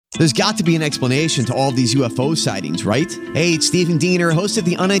There's got to be an explanation to all these UFO sightings, right? Hey, it's Stephen Diener, host of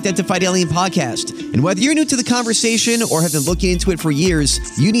the Unidentified Alien Podcast. And whether you're new to the conversation or have been looking into it for years,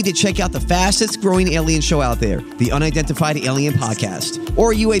 you need to check out the fastest growing alien show out there, the Unidentified Alien Podcast,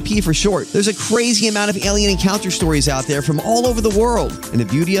 or UAP for short. There's a crazy amount of alien encounter stories out there from all over the world. And the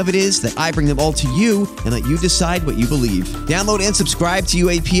beauty of it is that I bring them all to you and let you decide what you believe. Download and subscribe to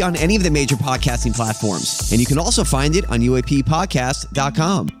UAP on any of the major podcasting platforms. And you can also find it on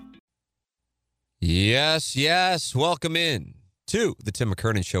UAPpodcast.com. Yes. Welcome in to the Tim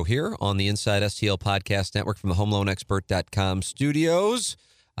McKernan Show here on the Inside STL Podcast Network from the HomeLoanExpert.com studios.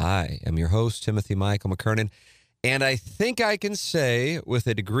 I am your host, Timothy Michael McKernan, and I think I can say with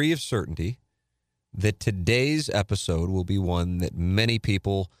a degree of certainty that today's episode will be one that many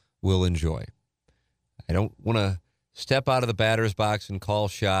people will enjoy. I don't want to step out of the batter's box and call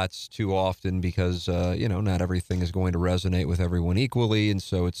shots too often because, not everything is going to resonate with everyone equally, and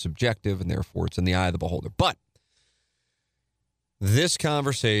so it's subjective, and therefore it's in the eye of the beholder. But this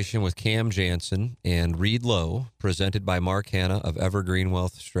conversation with Cam Jansen and Reed Lowe, presented by Mark Hanna of Evergreen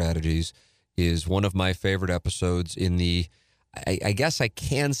Wealth Strategies, is one of my favorite episodes in the, I guess I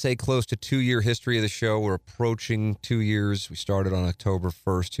can say, close to 2-year history of the show. We're approaching 2 years. We started on October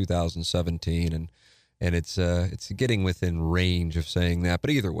 1st, 2017, and it's getting within range of saying that. But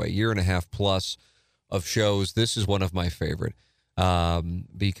either way, 1.5 years plus of shows. This is one of my favorite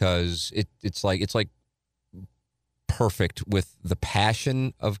because it's like perfect with the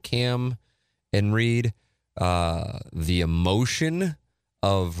passion of Cam and Reed, the emotion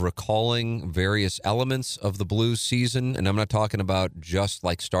of recalling various elements of the Blues season. And I'm not talking about just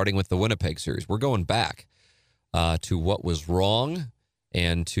like starting with the Winnipeg series. We're going back to what was wrong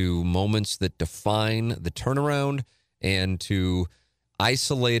and to moments that define the turnaround and to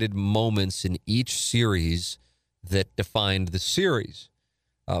isolated moments in each series that defined the series,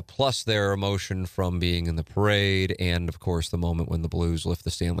 plus their emotion from being in the parade and, of course, the moment when the Blues lift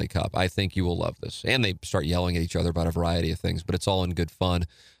the Stanley Cup. I think you will love this. And they start yelling at each other about a variety of things, but it's all in good fun,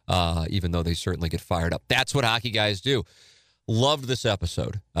 even though they certainly get fired up. That's what hockey guys do. Loved this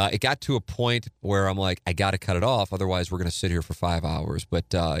episode. It got to a point where I'm like, I got to cut it off. Otherwise, we're going to sit here for 5 hours.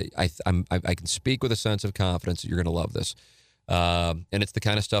 But I can speak with a sense of confidence that you're going to love this. And it's the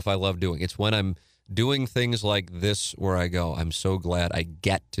kind of stuff I love doing. It's when I'm doing things like this where I go, I'm so glad I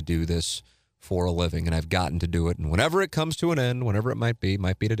get to do this for a living, and I've gotten to do it. And whenever it comes to an end, whenever it might be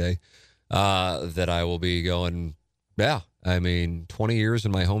today, that I will be going, yeah. 20 years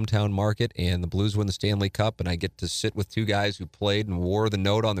in my hometown market, and the Blues win the Stanley Cup, and I get to sit with two guys who played and wore the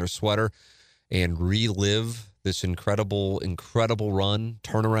note on their sweater and relive this incredible run,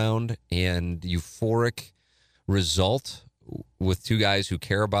 turnaround, and euphoric result with two guys who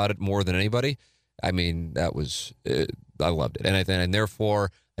care about it more than anybody. That was, I loved it. And therefore,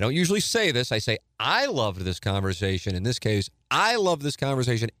 I don't usually say this. I say, I loved this conversation. In this case, I love this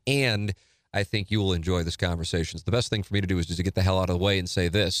conversation, and I think you will enjoy this conversation. The best thing for me to do is just to get the hell out of the way and say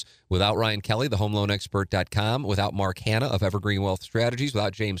this. Without Ryan Kelly, the HomeLoanExpert.com, without Mark Hanna of Evergreen Wealth Strategies,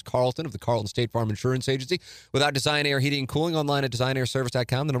 without James Carlton of the Carlton State Farm Insurance Agency, without Design Air Heating and Cooling online at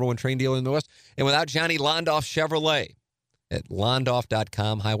DesignAirService.com, the #1 train dealer in the West, and without Johnny Londoff Chevrolet at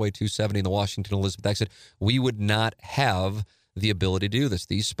Londoff.com, Highway 270 in the Washington Elizabeth exit, we would not have the ability to do this.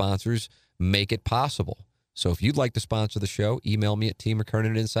 These sponsors make it possible. So if you'd like to sponsor the show, email me at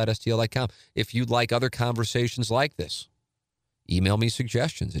tmckernan@InsideSTL.com. If you'd like other conversations like this, email me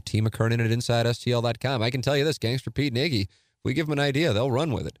suggestions at tmckernan@InsideSTL.com. I can tell you this, Gangster Pete and Iggy, if we give them an idea, they'll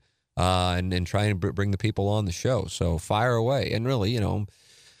run with it and try and bring the people on the show. So fire away. And really, I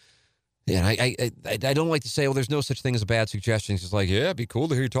don't like to say, well, there's no such thing as a bad suggestion. It's just like, yeah, it'd be cool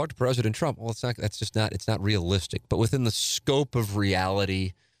to hear you talk to President Trump. Well, it's not realistic. But within the scope of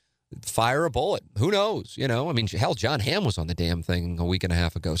reality, fire a bullet. Who knows? Hell, John Hamm was on the damn thing a week and a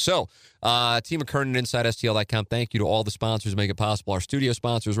half ago. So, Team McKernan, InsideSTL.com. Thank you to all the sponsors who make it possible. Our studio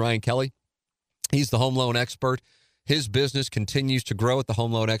sponsors, Ryan Kelly. He's the home loan expert. His business continues to grow at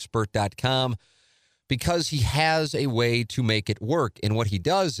thehomeloanexpert.com because he has a way to make it work. And what he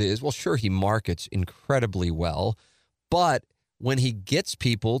does is, well, sure, he markets incredibly well, but when he gets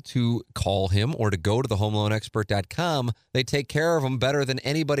people to call him or to go to thehomeloanexpert.com, they take care of him better than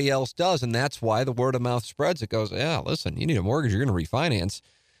anybody else does. And that's why the word of mouth spreads. It goes, yeah, listen, you need a mortgage, you're going to refinance.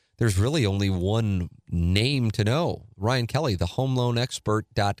 There's really only one name to know. Ryan Kelly,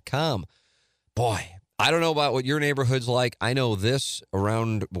 thehomeloanexpert.com. Boy, I don't know about what your neighborhood's like. I know this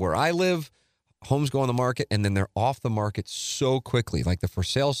around where I live. Homes go on the market, and then they're off the market so quickly. Like the for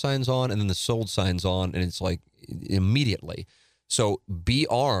sale sign's on, and then the sold sign's on, and it's like immediately. So be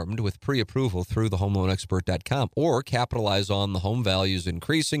armed with pre-approval through thehomeloanexpert.com or capitalize on the home values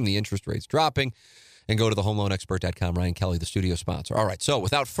increasing, the interest rates dropping, and go to thehomeloanexpert.com. Ryan Kelly, the studio sponsor. All right, so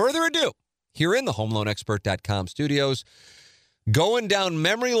without further ado, here in the homeloanexpert.com studios, going down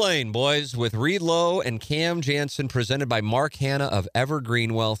memory lane, boys, with Reed Lowe and Cam Jansen, presented by Mark Hanna of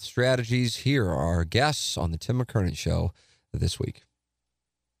Evergreen Wealth Strategies. Here are our guests on the Tim McKernan Show this week.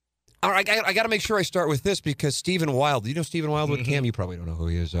 All right, I got to make sure I start with this because Stephen Wild, you know Stephen Wildwood, Cam? You probably don't know who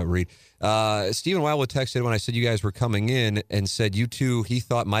he is, Reed. Stephen Wildwood texted when I said you guys were coming in and said you two, he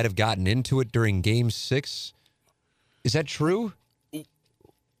thought, might have gotten into it during Game 6. Is that true?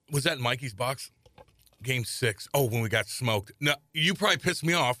 Was that in Mikey's box? Game 6. Oh, when we got smoked. No, you probably pissed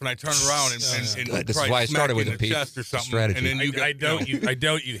me off, and I turned around and this is why I started with the chest or something. Strategy. And then I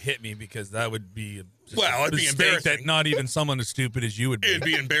doubt you hit me because that would be it'd be embarrassing. That not even someone as stupid as you would be. It'd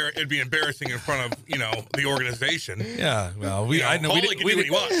be embarrassing in front of the organization. Yeah, well, we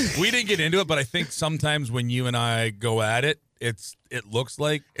didn't get into it, but I think sometimes when you and I go at it, it looks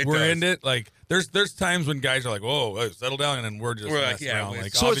like we're into it. Like there's times when guys are like, "Whoa, settle down," and then we're messing around.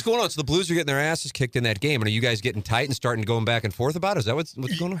 Like, so what's going on? So the Blues are getting their asses kicked in that game, and are you guys getting tight and starting going back and forth about it? Is that what's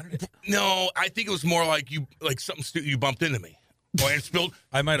going on? No, I think it was more like something you bumped into me. Oh, and spilled.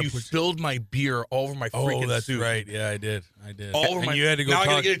 Spilled my beer all over my freaking suit. Oh, that's suit. right. Yeah, I did. All over my. You had to go. Now I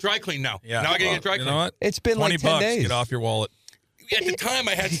gotta get it dry cleaned. Now. Yeah. Now I gotta get it dry cleaned. You know what? It's been like 10 days. Get off your wallet. At the time,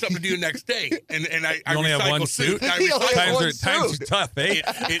 I had something to do the next day, and I only have one suit. Times are tough, eh?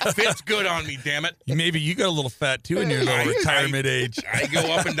 It fits good on me, damn it. Maybe you got a little fat too in your little retirement age. I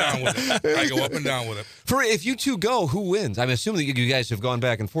go up and down with it. For if you two go, who wins? I'm assuming that you guys have gone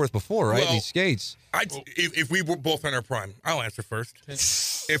back and forth before, right? Well, these skates. If we were both in our prime, I'll answer first.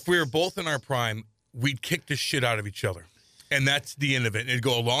 If we were both in our prime, we'd kick the shit out of each other. And that's the end of it. It'd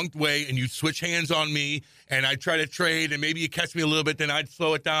go a long way, and you'd switch hands on me, and I'd try to trade, and maybe you catch me a little bit, then I'd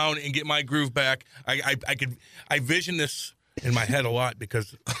slow it down and get my groove back. I vision this in my head a lot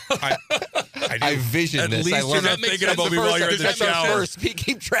because I vision this. At least you're not thinking about me while you're in the shower.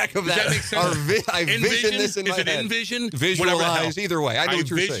 Keep track of that. Does that make sense? I vision this in my head. Is it envision? Visualize, either way. I know what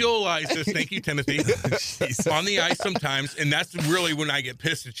you're saying. I visualize this. Thank you, Timothy. On the ice sometimes, and that's really when I get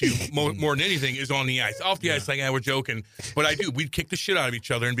pissed at you more than anything is on the ice. Off the ice, like, we're joking. But I do. We'd kick the shit out of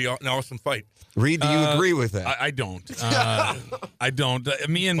each other and be an awesome fight. Reed, do you agree with that? I don't. I don't.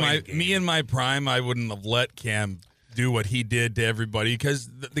 Me in my prime, I wouldn't have let Cam do what he did to everybody because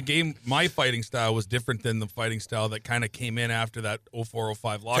the game, my fighting style was different than the fighting style that kind of came in after that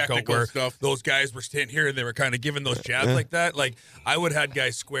 04-05 lockout Technical where stuff. Those guys were standing here and they were kind of giving those jabs like that. Like I would have had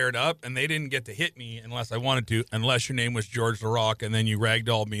guys squared up and they didn't get to hit me unless I wanted to, unless your name was George the Rock, and then you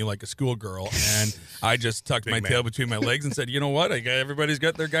ragdolled me like a schoolgirl and I just tucked my tail between my legs and said, you know what? Everybody's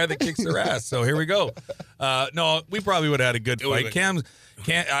got their guy that kicks their ass. So here we go. No, we probably would have had a good fight.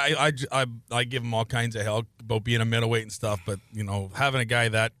 I give him all kinds of hell about being a middleweight and stuff, but having a guy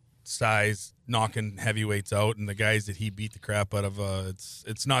that size knocking heavyweights out and the guys that he beat the crap out of,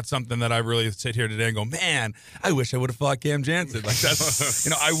 it's not something that I really sit here today and go, man, I wish I would have fought Cam Jansen. Like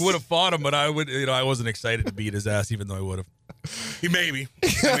that's I would have fought him, but I wasn't excited to beat his ass, even though I would have. Maybe.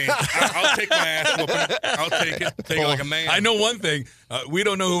 I mean, I'll take my ass whooping. I'll take it like a man. I know one thing. We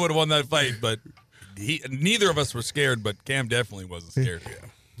don't know who would have won that fight, but neither of us were scared, but Cam definitely wasn't scared. Yeah.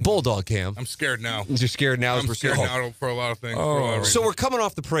 Bulldog Cam. I'm scared now. You're scared now? I'm scared now for a lot of things. So we're coming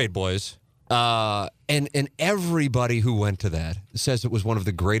off the parade, boys. And everybody who went to that says it was one of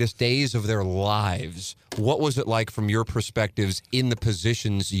the greatest days of their lives. What was it like from your perspectives in the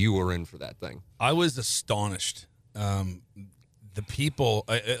positions you were in for that thing? I was astonished. The people,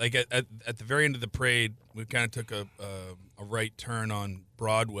 like at the very end of the parade, we kind of took a right turn on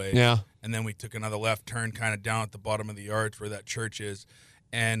Broadway. Yeah. And then we took another left turn kind of down at the bottom of the arch where that church is.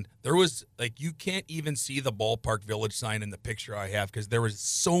 And there was, you can't even see the Ballpark Village sign in the picture I have because there was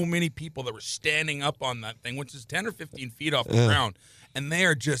so many people that were standing up on that thing, which is 10 or 15 feet off the ground. And they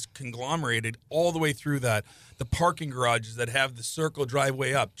are just conglomerated all the way through that. The parking garages that have the circle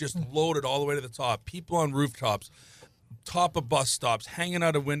driveway up, just loaded all the way to the top. People on rooftops, top of bus stops, hanging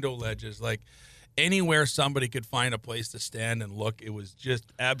out of window ledges, anywhere somebody could find a place to stand and look. It was just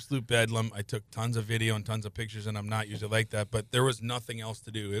absolute bedlam. I took tons of video and tons of pictures, and I'm not usually like that, but there was nothing else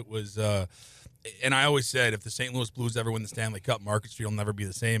to do. It was, and I always said, if the St. Louis Blues ever win the Stanley Cup, Market Street will never be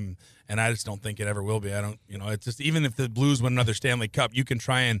the same, and I just don't think it ever will be. It's just, even if the Blues win another Stanley Cup, you can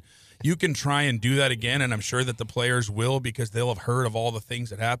try and do that again, and I'm sure that the players will because they'll have heard of all the things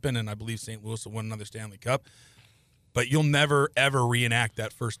that happened, and I believe St. Louis will win another Stanley Cup. but you'll never, ever reenact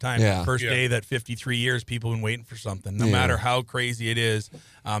that first time. Yeah. The first Yeah. day that 53 years people have been waiting for something, no matter how crazy it is,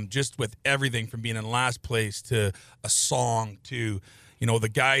 just with everything from being in last place to a song to, the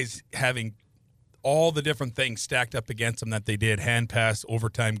guys having all the different things stacked up against them that they did, hand pass,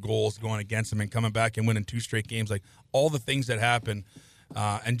 overtime goals going against them and coming back and winning 2 straight games, like all the things that happened.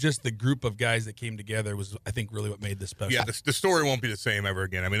 And just the group of guys that came together was, I think, really what made this special. Yeah, the story won't be the same ever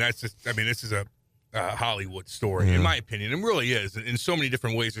again. I mean, this is a Hollywood story, in my opinion. It really is in so many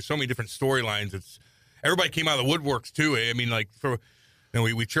different ways. There's so many different storylines. Everybody came out of the woodworks too. I mean, like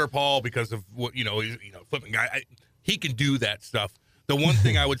we chirp Hall because of what flipping guy. He can do that stuff. The one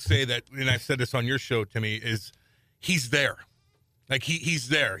thing I would say that, and I said this on your show, Timmy, is he's there. Like he's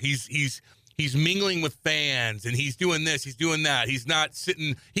there. He's mingling with fans, and he's doing this, he's doing that. He's not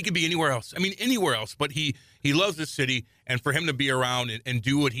sitting. He could be anywhere else. I mean, anywhere else. But he loves the city, and for him to be around and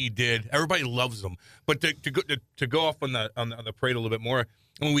do what he did, everybody loves him. But to go off on the parade a little bit more, and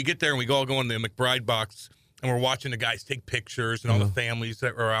when we get there and we all go in the McBride box, and we're watching the guys take pictures and all the families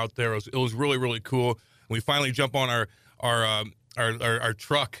that are out there, it was really, really cool. And we finally jump on our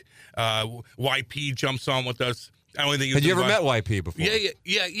truck. YP jumps on with us. I don't think Had you ever met YP before?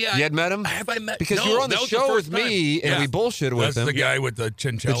 Yeah. You had met him? Have I met? Because No, you were on the that was show first with me, time. and we bullshitted with That's him. the guy with the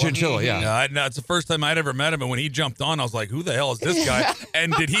chinchilla. The chinchilla, yeah. No, it's the first time I'd ever met him, and when he jumped on, I was like, who the hell is this guy?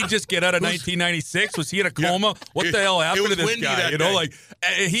 And did he just get out of 1996? Was he in a coma? What the hell happened to this windy guy? that You know, day. like,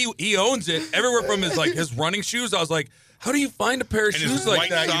 he owns it. Everywhere from his running shoes, I was like, how do you find a pair of And his shoes like white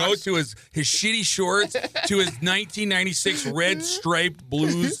that? socks. To his shitty shorts, to his 1996 red striped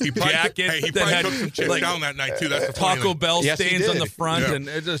blues He probably jacket he that probably had took some chicks like down that night too. That's the funny Taco thing. Bell Yes, he stains on did. the front, Yeah. and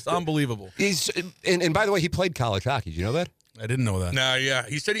it's just unbelievable. He's and by the way, he played college hockey. Did you know that? I didn't know that. Nah, yeah.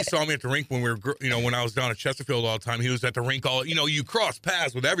 He said he saw me at the rink when we were, when I was down at Chesterfield all the time. He was at the rink all, you cross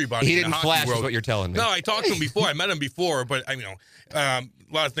paths with everybody. He in the didn't hockey flash, is world. what you're telling me. No, I talked to him before. I met him before, but a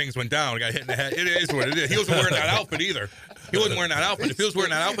lot of things went down. I got hit in the head. It is what it is. He wasn't wearing that outfit either. He wasn't wearing that outfit. If he was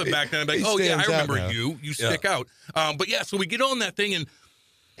wearing that outfit back then, I'd be like, He oh yeah, I stands out remember now. you. You stick out. But yeah, so we get on that thing and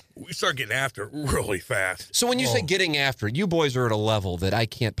we start getting after it really fast. So when you say getting after it, you boys are at a level that I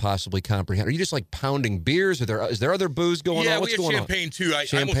can't possibly comprehend. Are you just like pounding beers? Is there other booze going Yeah, on? What's we had going champagne too. I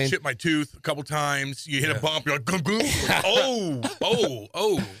Champagne? almost chipped my tooth a couple times. You hit a bump, you're like, goo, goo.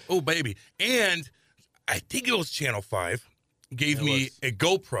 oh, baby. And I think it was Channel 5 gave me a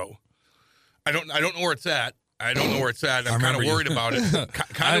GoPro. I don't know where it's at. I'm kind of remember you. worried about it.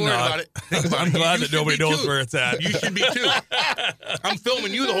 Kind I'm of worried not. about it. Think about I'm it. glad You that nobody should be knows too. where it's at. You should be too. I'm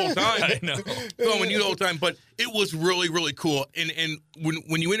filming you the whole time. I know. Filming you the whole time. But it was really, really cool. And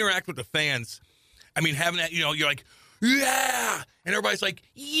when you interact with the fans, I mean, having that, you're like, yeah, and everybody's like,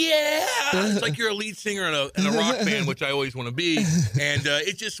 yeah. It's like you're a lead singer in a rock band, which I always want to be. And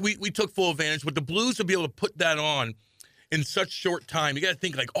it's just we took full advantage. But the Blues to be able to put that on in such short time, you got to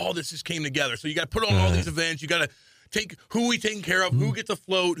think like all this just came together. So you got to put on all these events. You got to take who we taking care of, who gets a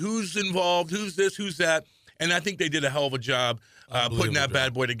float, who's involved, who's this, who's that. And I think they did a hell of a job putting that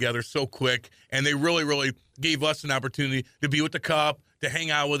bad boy together so quick. And they really, really gave us an opportunity to be with the Cup, to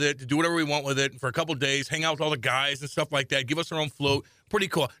hang out with it, to do whatever we want with it for a couple of days, hang out with all the guys and stuff like that, give us our own float. Pretty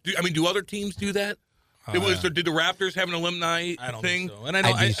cool. Do other teams do that? Did the Raptors have an alumni I don't thing? think so. And I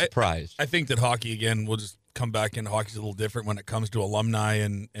know I'd be surprised. I think that hockey again will just come back into hockey's a little different when it comes to alumni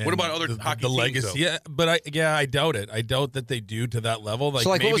and What about other hockey the teams, legacy. though? Yeah, but I doubt it. I doubt that they do to that level. Like, So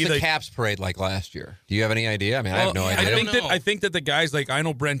like, what maybe was the they, Caps parade like last year? Do you have any idea? I mean, I have no Well, idea. I think that the guys like I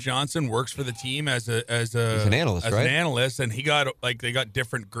know Brent Johnson works for the team as an analyst, right? an analyst, and he got they got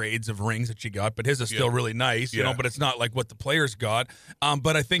different grades of rings that you got, but his is still really nice, you know. But it's not like what the players got.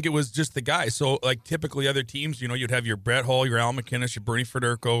 But I think it was just the guys. So like typically other teams, you'd have your Brett Hull, your Al McInnes, your Bernie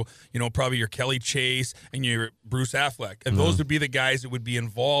Federko, probably your Kelly Chase, and your Bruce Affleck, and those would be the guys that would be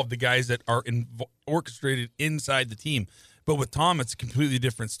involved, the guys that are orchestrated inside the team. But with Tom, it's a completely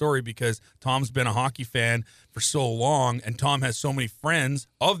different story because Tom's been a hockey fan for so long, and Tom has so many friends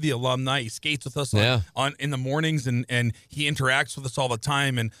of the alumni. He skates with us on in the mornings, and he interacts with us all the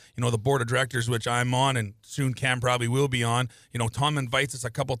time. And the board of directors, which I'm on, and soon Cam probably will be on. Tom invites us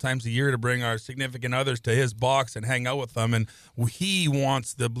a couple times a year to bring our significant others to his box and hang out with them. And he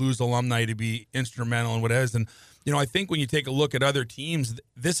wants the Blues alumni to be instrumental in what it is. And I think when you take a look at other teams,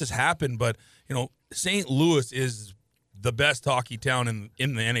 this has happened. But St. Louis is the best hockey town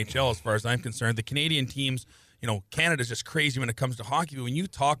in the NHL as far as I'm concerned. The Canadian teams, Canada's just crazy when it comes to hockey. But when you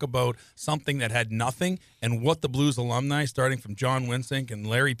talk about something that had nothing and what the Blues alumni, starting from John Winsink and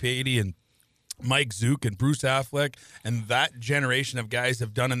Larry Patey and Mike Zook and Bruce Affleck and that generation of guys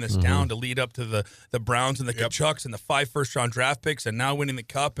have done in this town to lead up to the Browns and the Kachucks and the 5 first-round draft picks and now winning the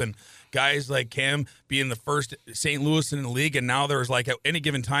Cup. And, guys like Cam being the first St. Louis in the league, and now there's like at any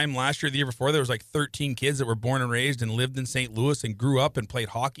given time last year, the year before, there was like 13 kids that were born and raised and lived in St. Louis and grew up and played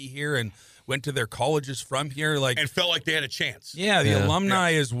hockey here and went to their colleges from here, like, and felt like they had a chance. Yeah, the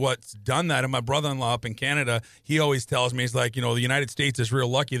alumni is what's done that. And my brother-in-law up in Canada, he always tells me, he's like, the United States is real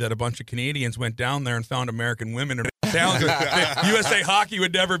lucky that a bunch of Canadians went down there and found American women and towns. USA hockey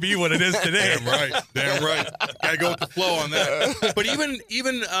would never be what it is today. Damn right. Gotta go with the flow on that. But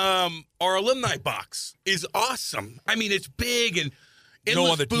even our alumni box is awesome. I mean, it's big and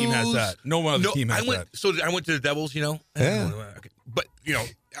no other team has that. No other team has that. So I went to the Devils, Yeah. but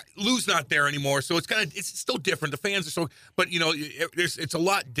Lou's not there anymore, so it's still different. The fans are so, but it's a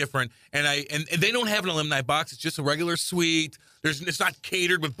lot different. And they don't have an alumni box. It's just a regular suite. It's not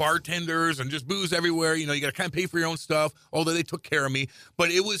catered with bartenders and just booze everywhere. You got to kind of pay for your own stuff. Although they took care of me,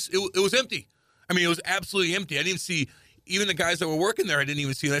 but it was empty. I mean, it was absolutely empty. I didn't see even the guys that were working there. I didn't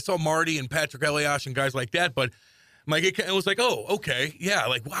even see. I saw Marty and Patrick Eliash and guys like that, but. It was like, oh, okay, yeah,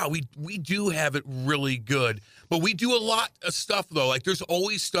 like, wow, we do have it really good. But we do a lot of stuff, though. Like, there's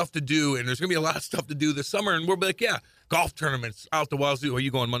always stuff to do, and there's going to be a lot of stuff to do this summer. And we'll be like, yeah, golf tournaments out the Wazoo. Are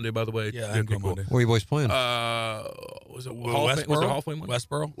you going Monday, by the way? Yeah, I'm going Monday. Where are you boys playing? Was it Hall Monday?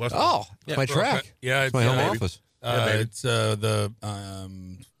 Westboro. Oh, it's my track. Yeah, it's my home office. It's the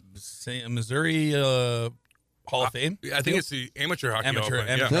Missouri Hall of Fame. I think it's the amateur hockey.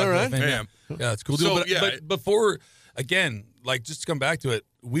 Amateur All right. Yeah, it's cool. So, but before, again, like, just to come back to it,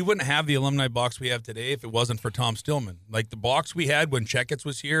 we wouldn't have the alumni box we have today if it wasn't for Tom Stillman. Like, the box we had when Checketts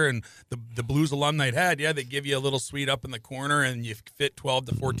was here and the Blues alumni had, they give you a little suite up in the corner and you fit 12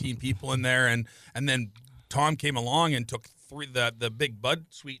 to 14 people in there. And then Tom came along and took the big Bud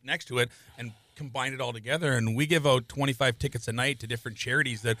suite next to it and combine it all together, and we give out 25 tickets a night to different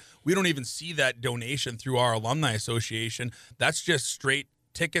charities that we don't even see that donation through our alumni association. That's just straight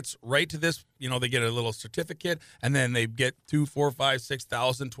tickets right to this. They get a little certificate, and then they get 2, 4, 5,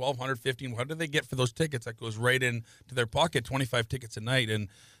 6,000, 1,200, 1,500. What do they get for those tickets? That goes right into their pocket. 25 tickets a night, and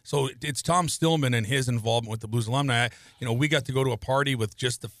so it's Tom Stillman and his involvement with the Blues alumni. We got to go to a party with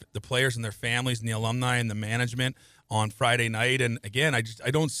just the players and their families and the alumni and the management on Friday night, and again, I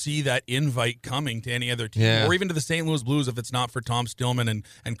don't see that invite coming to any other team or even to the St. Louis Blues if it's not for Tom Stillman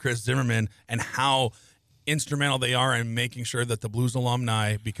and Chris Zimmerman and how instrumental they are in making sure that the Blues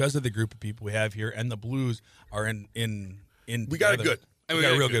alumni, because of the group of people we have here, and the Blues are in. We got it good. We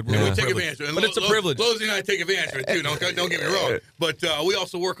got it real good. We take advantage of it. But it's a privilege. Lozy and I take advantage of it too. Don't get me wrong. But we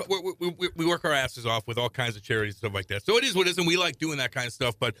also work. We work our asses off with all kinds of charities and stuff like that. So it is what it is, and we like doing that kind of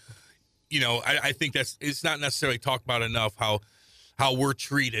stuff. But I think it's not necessarily talked about enough how we're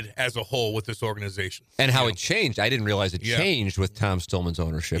treated as a whole with this organization. And how it changed. I didn't realize it changed with Tom Stillman's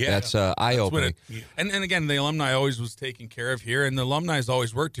ownership. That's eye-opening. And again, the alumni always was taken care of here, and the alumni has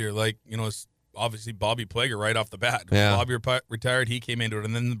always worked here. Like, it's obviously Bobby Plager right off the bat. Yeah. Bobby retired, he came into it,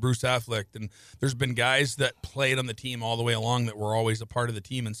 and then Bruce Affleck. And there's been guys that played on the team all the way along that were always a part of the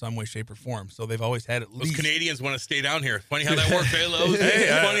team in some way, shape, or form. So they've always had at least. Those Canadians want to stay down here. Funny how that works, eh, Lowe's?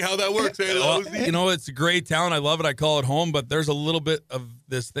 Funny how that works, eh, Lowe's? It's a great town. I love it. I call it home, but there's a little bit of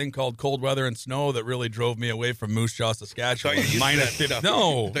this thing called cold weather and snow that really drove me away from Moose Jaw, Saskatchewan. -50.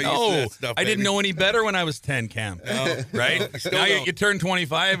 No. I didn't know any better when I was 10, Cam. Right? Now you turn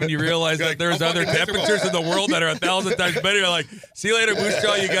 25 and you realize that there's other temperatures in the world that are 1,000 times better. You're like, see you later, Moose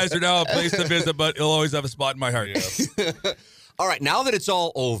Jaw. You guys are now a place to visit, but you'll always have a spot in my heart. Yeah. All right, now that it's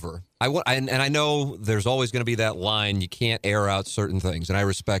all over, and I know there's always going to be that line, you can't air out certain things, and I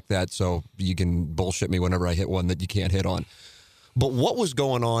respect that, so you can bullshit me whenever I hit one that you can't hit on. But what was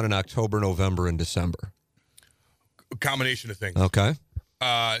going on in October, November, and December? A combination of things. Okay.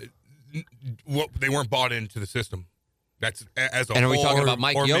 They weren't bought into the system. That's as a and whole. are we talking about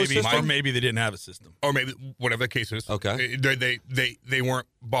Mike Yo's system? Or maybe they didn't have a system. Or maybe whatever the case is. Okay. They weren't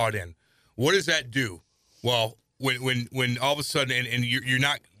bought in. What does that do? Well, when all of a sudden and you're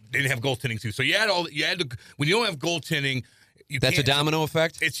not, they didn't have goaltending too. So you had when you don't have goaltending. That's a domino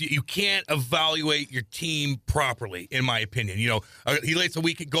effect? You can't evaluate your team properly, in my opinion. He lets a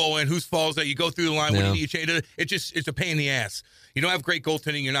weak goal in. Whose fault is that? You go through the line. When you need to change it, it's a pain in the ass. You don't have great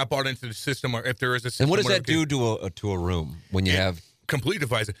goaltending. You're not bought into the system, or if there is a system. And what does that do to a room when you have completely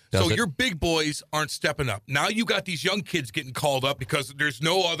divides it? So your big boys aren't stepping up. Now you got these young kids getting called up because there's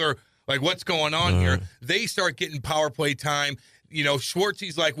no other. Like, what's going on here? They start getting power play time.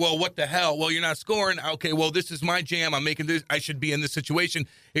 Schwartzy's like, well, what the hell? Well, you're not scoring. Okay, well, this is my jam. I'm making this. I should be in this situation.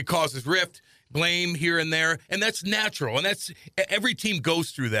 It causes rift, blame here and there, and that's natural. And that's every team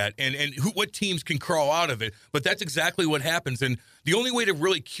goes through that. And what teams can crawl out of it? But that's exactly what happens. And the only way to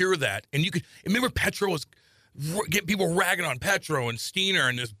really cure that, and you could remember Petro was get people ragging on Petro and Steiner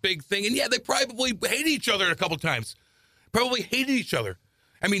and this big thing. And yeah, they probably hated each other a couple times. Probably hated each other.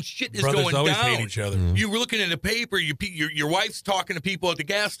 I mean, shit is Brothers going always down. hate each other. You were looking in the paper. Your wife's talking to people at the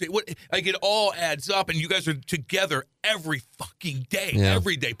gas station. Like it all adds up, and you guys are together every fucking day. Yeah.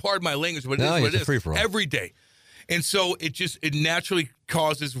 Every day. Pardon my language, but it No, is what it's it a is. free-for-all. Every day. And so it naturally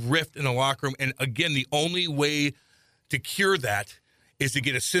causes rift in the locker room. And again, the only way to cure that is to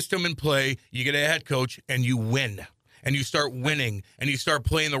get a system in play. You get a head coach, and you win. And you start winning, and you start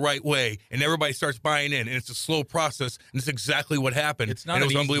playing the right way, and everybody starts buying in, and it's a slow process, and it's exactly what happened. It's not and it an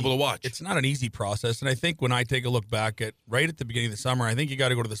was easy- unbelievable to watch. It's not an easy process, and I think when I take a look back at right at the beginning of the summer, I think you got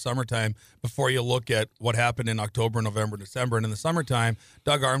to go to the summertime before you look at what happened in October, November, December. And in the summertime,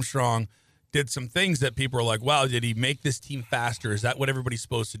 Doug Armstrong did some things that people were like, wow, did he make this team faster? Is that what everybody's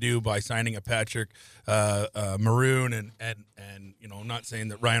supposed to do by signing a Patrick Maroon? And you know, I'm not saying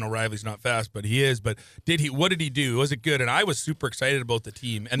that Ryan O'Reilly's not fast, but he is. But what did he do? Was it good? And I was super excited about the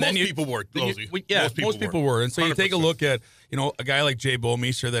team. And Most then people were, Losey. most people were. And so you take a 100%. look at, you know, a guy like Jay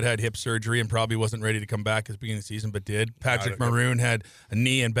Bowmeister that had hip surgery and probably wasn't ready to come back at the beginning of the season, but did. Patrick Maroon had a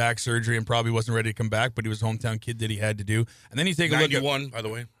knee and back surgery and probably wasn't ready to come back, but he was a hometown kid that he had to do. And then you take a look at 91, by the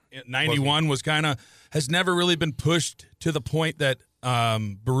way. 91 was has never really been pushed to the point that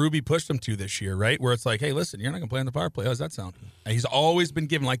Berube pushed him to this year, right? Where it's like, hey, listen, you're not going to play on the power play. How does that sound? And he's always been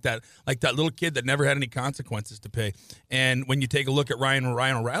given like that little kid that never had any consequences to pay. And when you take a look at Ryan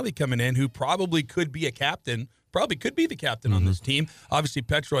O'Reilly coming in, who probably could be a captain, probably could be the captain on this team. Obviously,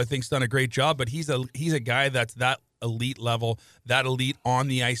 Petro, I think, has done a great job, but he's a guy that's that elite level, that elite on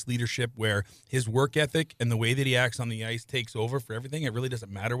the ice leadership where his work ethic and the way that he acts on the ice takes over for everything. It really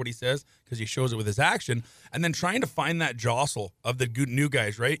doesn't matter what he says because he shows it with his action. And then trying to find that jostle of the good new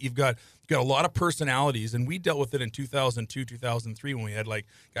guys, right? You've got a lot of personalities, and we dealt with it in 2002, 2003 when we had like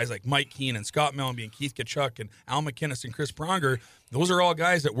guys like Mike Keane and Scott Mellenby and Keith Tkachuk and Al McInnes and Chris Pronger. Those are all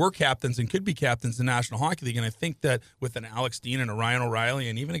guys that were captains and could be captains in the National Hockey League. And I think that with an Alex Dean and a Ryan O'Reilly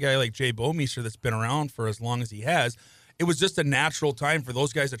and even a guy like Jay Bowmeister that's been around for as long as he has, it was just a natural time for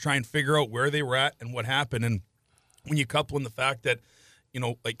those guys to try and figure out where they were at and what happened. And when you couple in the fact that, you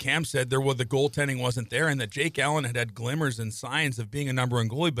know, like Cam said, the goaltending wasn't there, and that Jake Allen had glimmers and signs of being a number one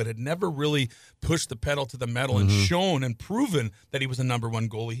goalie, but had never really pushed the pedal to the metal and shown and proven that he was a number one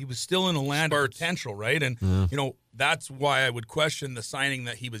goalie. He was still in a land of potential, right? And, you know, that's why I would question the signing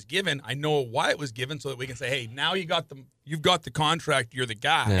that he was given. I know why it was given so that we can say, hey, now you've got the contract, you're the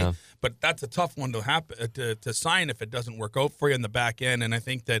guy. Yeah. But that's a tough one to sign if it doesn't work out for you in the back end. And I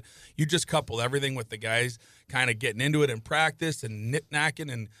think that you just couple everything with the guys kind of getting into it in practice and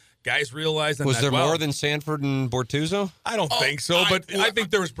nit-knacking and guys realizing Was that, there well, more than Sanford and Bortuzzo? I don't think so, but I think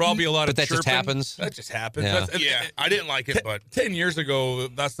there was probably a lot But of that just chirping. happens? That just happens. Yeah. Yeah, I didn't like it, but 10 years ago,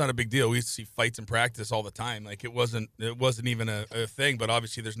 that's not a big deal. We used to see fights in practice all the time. Like it wasn't even a thing. But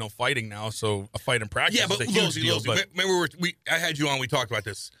obviously, there's no fighting now, so a fight in practice Yeah, but is a huge deal. Losey, But remember I had you on. We talked about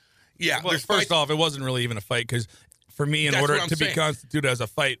this. Yeah, well, there's first fights- off, it wasn't really even a fight because for me, in That's order what I'm to be saying. constituted as a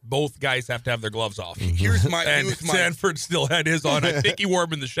fight, both guys have to have their gloves off. Here's my. And here's my Sanford still had his on. I think he wore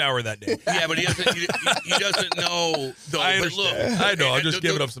them in the shower that day. yeah, but he doesn't know. Though. I But look, understand. I know, I'm just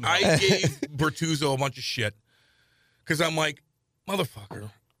giving up some I help. gave Bertuzzo a bunch of shit because I'm like, motherfucker,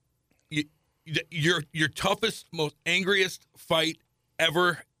 your toughest, most angriest fight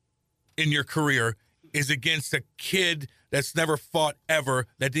ever in your career is against a kid that's never fought ever,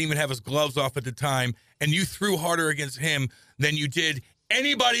 that didn't even have his gloves off at the time, and you threw harder against him than you did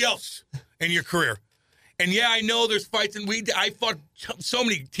anybody else in your career. And yeah, I know there's fights, and I fought so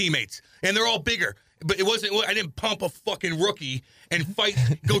many teammates, and they're all bigger. But I didn't pump a fucking rookie and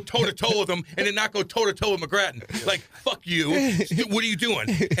go toe-to-toe with him and then not go toe-to-toe with McGrattan. Like, fuck you. What are you doing?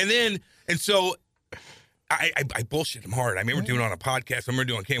 And so I bullshit him hard. I remember doing it on a podcast. I remember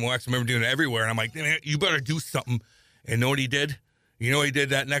doing KMOX. I remember doing it everywhere. And I'm like, man, you better do something. And know what he did? You know what he did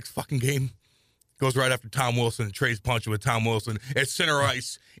that next fucking game? Goes right after Tom Wilson and trades punch with Tom Wilson at center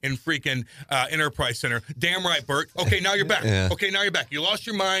ice in freaking Enterprise Center. Damn right, Bert. Okay, now you're back. Yeah. Okay, now you're back. You lost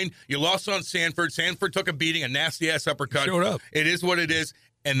your mind. You lost on Sanford. Sanford took a beating, a nasty-ass uppercut. Showed up. It is what it is.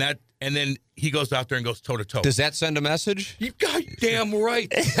 And then he goes out there and goes toe-to-toe. Does that send a message? You goddamn right.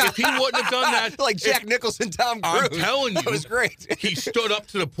 If he wouldn't have done that. Like Jack Nicholson, Tom Cruise. I'm telling you. That was great. He stood up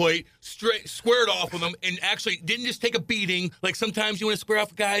to the plate, squared off with him, and actually didn't just take a beating. Like sometimes you want to square off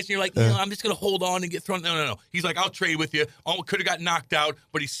with guys, and you're like, I'm just going to hold on and get thrown. No. He's like, I'll trade with you. Could have got knocked out,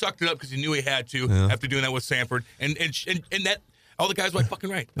 but he sucked it up because he knew he had to after doing that with Sanford. And that all the guys were like,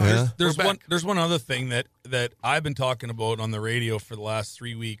 fucking right. There's one other thing that I've been talking about on the radio for the last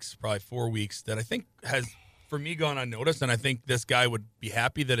 3 weeks, probably 4 weeks, that I think has, for me, gone unnoticed, and I think this guy would be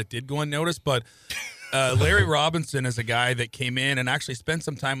happy that it did go unnoticed, but Larry Robinson is a guy that came in and actually spent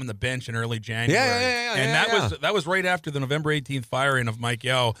some time on the bench in early January. And that was right after the November 18th firing of Mike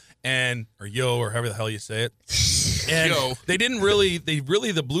Yeo or however the hell you say it. And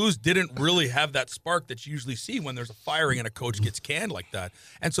the Blues didn't really have that spark that you usually see when there's a firing and a coach gets canned like that.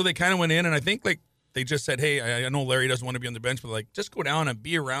 And so they kind of went in, and I think they just said, hey, I know Larry doesn't want to be on the bench, but just go down and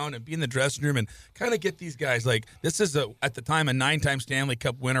be around and be in the dressing room and kind of get these guys. This is, at the time, a 9-time Stanley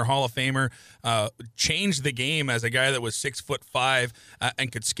Cup winner, Hall of Famer, changed the game as a guy that was 6'5"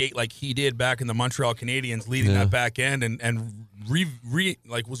 and could skate like he did back in the Montreal Canadiens, leading that back end and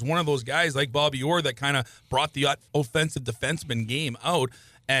was one of those guys like Bobby Orr that kind of brought the offensive defenseman game out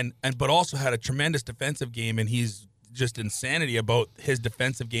but also had a tremendous defensive game, and he's just insanity about his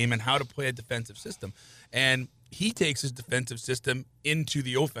defensive game and how to play a defensive system. And he takes his defensive system into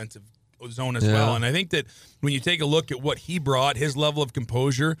the offensive zone as well. And I think that when you take a look at what he brought, his level of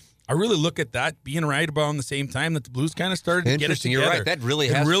composure, I really look at that being right about the same time that the Blues kind of started to get it together. You're right. That really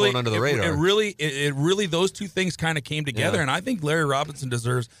has flown under the radar. It really, those two things kind of came together. And I think Larry Robinson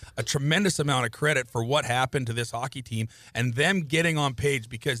deserves a tremendous amount of credit for what happened to this hockey team and them getting on page,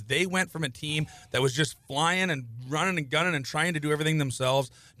 because they went from a team that was just flying and running and gunning and trying to do everything themselves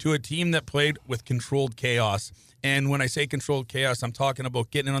to a team that played with controlled chaos. And when I say controlled chaos, I'm talking about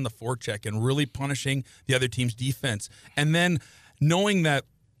getting in on the forecheck and really punishing the other team's defense. And then knowing that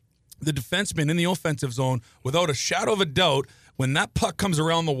the defenseman in the offensive zone, without a shadow of a doubt, when that puck comes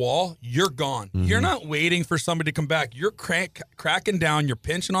around the wall, you're gone. Mm-hmm. You're not waiting for somebody to come back. You're cracking down. You're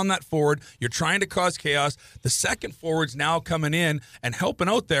pinching on that forward. You're trying to cause chaos. The second forward's now coming in and helping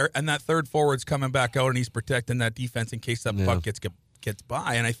out there, and that third forward's coming back out, and he's protecting that defense in case that puck gets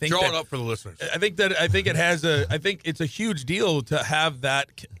by. And I think draw it up for the listeners. I think it's a huge deal to have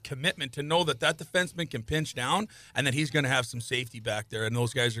that commitment, to know that defenseman can pinch down and that he's going to have some safety back there, and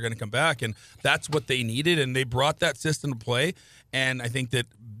those guys are going to come back, and that's what they needed, and they brought that system to play. And I think that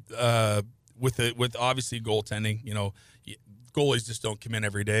with obviously goaltending, goalies just don't come in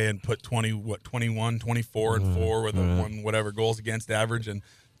every day and put 21, 24 and 4 with whatever goals against average and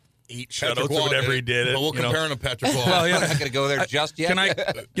 8 shutouts or whatever he did. But we'll compare him to Patrick Waugh. Well, I'm not going to go there just yet.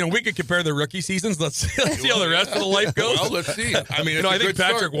 We could compare the rookie seasons. Let's see how the rest of the life goes. Well, let's see. I mean, I think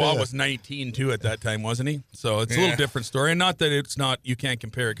Patrick Waugh was 19 too at that time, wasn't he? So it's a little different story. And not that it's not, you can't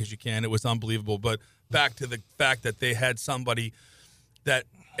compare it, because you can. It was unbelievable. But back to the fact that they had somebody that,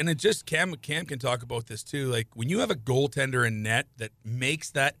 and it just, Cam can talk about this too. Like, when you have a goaltender in net that makes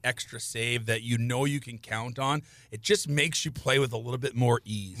that extra save that you can count on, it just makes you play with a little bit more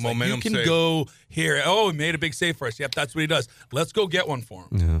ease. Momentum you can save. go here. Oh, he made a big save for us. Yep, that's what he does. Let's go get one for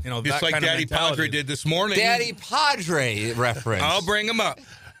him. Yeah. Just like Daddy Padre did this morning. Daddy Padre reference. I'll bring him up.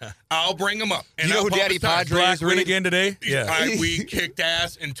 And you know who Daddy Padre is? Win again today? Yeah. We kicked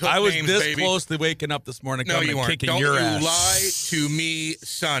ass and took I was names, this baby. close to waking up this morning. No, you weren't. Kicking Don't your you ass. lie to me,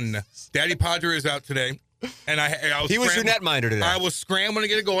 son. Daddy Padre is out today. And I was he was your netminder today. I was scrambling to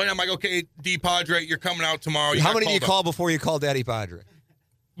get it going. I'm like, okay, D Padre, you're coming out tomorrow. How many did you call before you called Daddy Padre?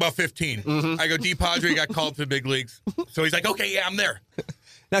 About 15. Mm-hmm. I go, D Padre got called to the big leagues. So he's like, okay, yeah, I'm there.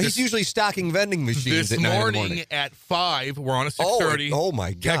 Now, he's usually stocking vending machines this morning at 5. We're on a 6:30. Oh,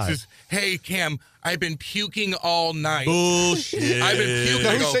 my God. Texas, hey, Cam, I've been puking all night. Bullshit. I've been puking.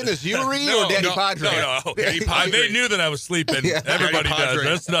 Now, who's saying this? You, Reed, or Daddy Padre? No. Daddy Padre. They knew that I was sleeping. Yeah. Everybody does.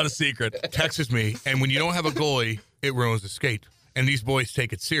 That's not a secret. Texts me, and when you don't have a goalie, it ruins the skate. And these boys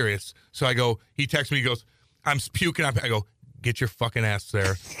take it serious. So I go, he texts me, he goes, I'm puking. I go, get your fucking ass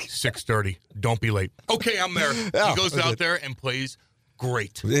there. 6:30. Don't be late. Okay, I'm there. He goes out there and plays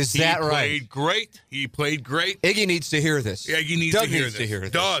great. Is that right? He played great. Iggy needs to hear this. Iggy needs to hear this.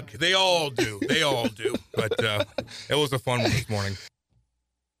 Doug, they all do. But it was a fun one this morning.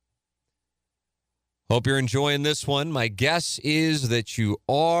 Hope you're enjoying this one. My guess is that you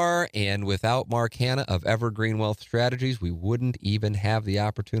are, and without Mark Hanna of Evergreen Wealth Strategies, we wouldn't even have the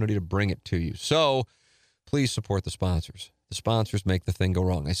opportunity to bring it to you. So please support the sponsors. The sponsors make the thing go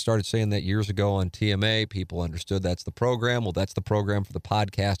wrong. I started saying that years ago on TMA. People understood that's the program. Well, that's the program for the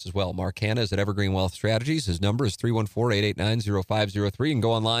podcast as well. Mark Hanna is at Evergreen Wealth Strategies. His number is 314-889-0503. You can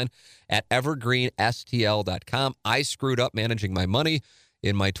go online at evergreenstl.com. I screwed up managing my money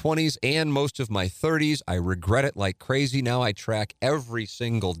in my 20s and most of my 30s. I regret it like crazy. Now I track every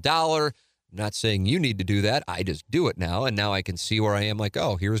single dollar. I'm not saying you need to do that. I just do it now, and now I can see where I am. Like,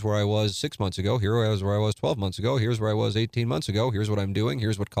 oh, here's where I was 6 months ago. Here's where I was 12 months ago. Here's where I was 18 months ago. Here's what I'm doing.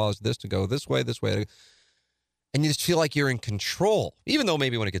 Here's what caused this to go this way. And you just feel like you're in control. Even though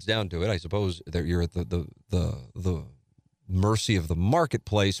maybe when it gets down to it, I suppose that you're at the mercy of the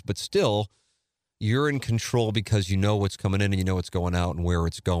marketplace, but still, you're in control because you know what's coming in and you know what's going out and where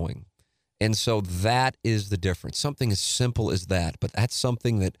it's going. And so that is the difference. Something as simple as that. But that's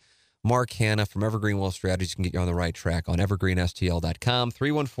something that Mark Hanna from Evergreen Wealth Strategies can get you on the right track on evergreenstl.com.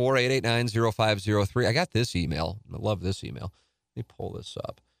 314-889-0503. I got this email. I love this email. Let me pull this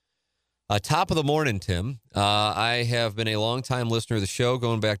up. Top of the morning, Tim. I have been a longtime listener of the show,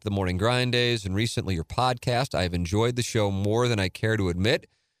 going back to the Morning Grind days and recently your podcast. I've enjoyed the show more than I care to admit.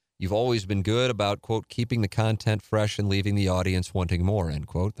 You've always been good about, quote, keeping the content fresh and leaving the audience wanting more, end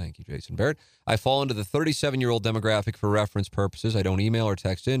quote. Thank you, Jason Barrett. I fall into the 37-year-old demographic for reference purposes. I don't email or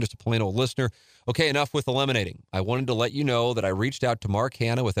text in, just a plain old listener. Okay, enough with the lemonading. I wanted to let you know that I reached out to Mark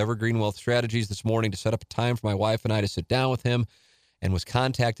Hanna with Evergreen Wealth Strategies this morning to set up a time for my wife and I to sit down with him, and was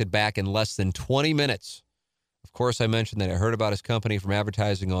contacted back in less than 20 minutes. Of course, I mentioned that I heard about his company from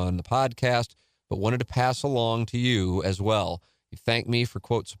advertising on the podcast, but wanted to pass along to you as well. He thanked me for,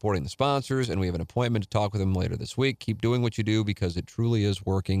 quote, supporting the sponsors, and we have an appointment to talk with him later this week. Keep doing what you do because it truly is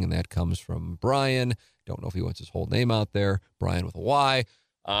working, and that comes from Brian. Don't know if he wants his whole name out there, Brian with a Y,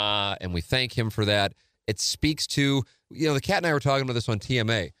 and we thank him for that. It speaks to, the Cat and I were talking about this on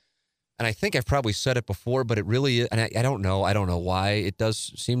TMA, and I think I've probably said it before, but it really is, and I don't know why it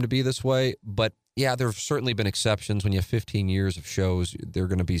does seem to be this way, but yeah, there have certainly been exceptions. When you have 15 years of shows, there are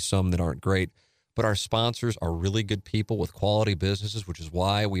going to be some that aren't great. But our sponsors are really good people with quality businesses, which is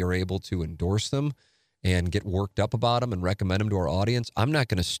why we are able to endorse them and get worked up about them and recommend them to our audience. I'm not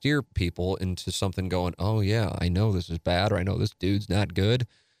going to steer people into something going, oh, yeah, I know this is bad, or I know this dude's not good.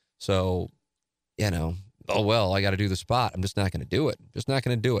 So, oh, well, I got to do the spot. I'm just not going to do it.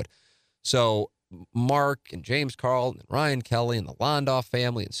 So Mark and James Carl and Ryan Kelly and the Londoff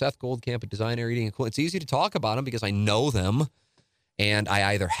family and Seth Goldcamp at Design Air Eating and Cooling, it's easy to talk about them because I know them. And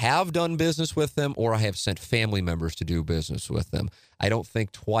I either have done business with them or I have sent family members to do business with them. I don't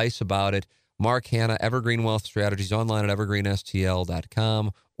think twice about it. Mark Hanna, Evergreen Wealth Strategies, online at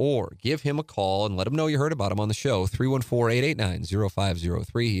evergreenstl.com, or give him a call and let him know you heard about him on the show,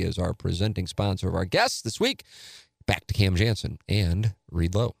 314-889-0503. He is our presenting sponsor of our guests this week. Back to Cam Jansen and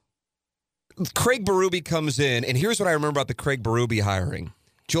Reed Lowe. Craig Berube comes in, and here's what I remember about the Craig Berube hiring.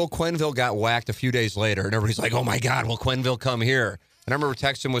 Joel Quenneville got whacked a few days later, and everybody's like, oh, my God, will Quenneville come here? And I remember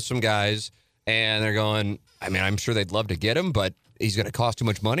texting with some guys, and they're going, I'm sure they'd love to get him, but he's going to cost too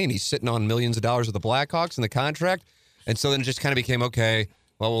much money, and he's sitting on millions of dollars with the Blackhawks in the contract. And so then it just kind of became, okay,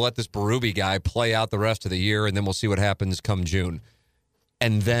 well, we'll let this Berube guy play out the rest of the year, and then we'll see what happens come June.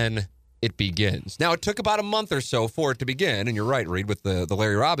 And then it begins. Now, it took about a month or so for it to begin, and you're right, Reed, with the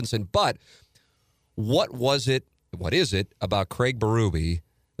Larry Robinson, but what is it about Craig Berube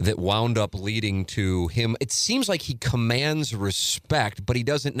that wound up leading to him? It seems like he commands respect, but he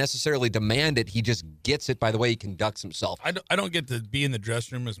doesn't necessarily demand it. He just gets it by the way he conducts himself. I don't get to be in the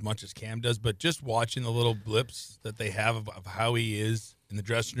dressing room as much as Cam does, but just watching the little blips that they have of how he is in the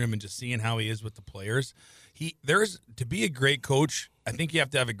dressing room and just seeing how he is with the players. There's to be a great coach, I think you have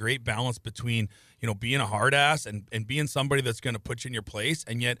to have a great balance between, being a hard ass and being somebody that's going to put you in your place,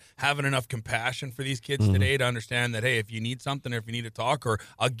 and yet having enough compassion for these kids today to understand that, hey, if you need something or if you need to talk, or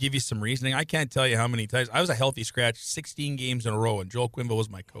I'll give you some reasoning. I can't tell you how many times I was a healthy scratch 16 games in a row, and Joel Quenneville was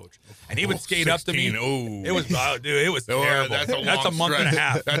my coach, and he would skate 16, up to me. Oh. It was terrible. That's a month and a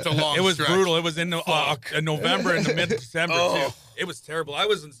half. That's a long. It was stretch. brutal. It was in November and the mid-December too. It was terrible. I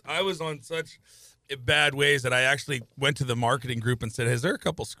was on such bad ways that I actually went to the marketing group and said, "Is there a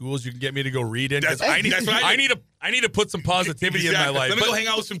couple schools you can get me to go read in? Because I need to put some positivity in my life. Let me go hang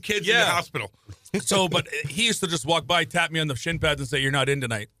out with some kids in the hospital." So, but he used to just walk by, tap me on the shin pads, and say, "You're not in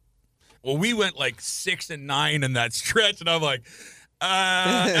tonight." Well, we went like 6 and 9 in that stretch, and I'm like,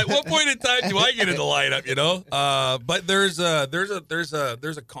 at what point in time do I get in the lineup? But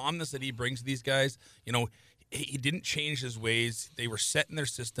there's a calmness that he brings to these guys. He didn't change his ways. They were set in their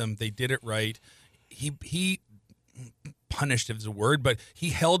system. They did it right. He punished is a word, but he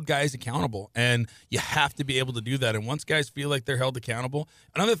held guys accountable, and you have to be able to do that. And once guys feel like they're held accountable,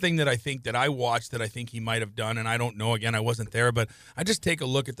 another thing that I think that I watched that I think he might have done, and I don't know, again, I wasn't there, but I just take a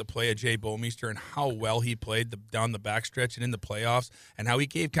look at the play of Jay Bouwmeester and how well he played down the backstretch and in the playoffs, and how he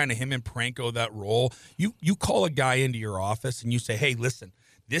gave kind of him and Pranko that role. You call a guy into your office and you say, hey, listen,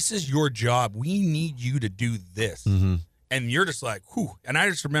 this is your job. We need you to do this. Mm-hmm. And you're just like, whew. And I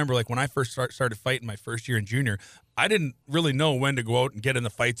just remember, like, when I first started fighting my first year in junior, I didn't really know when to go out and get in the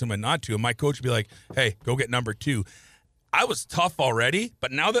fights and when not to. And my coach would be like, hey, go get number 2. I was tough already,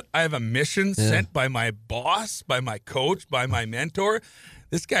 but now that I have a mission sent by my boss, by my coach, by my mentor,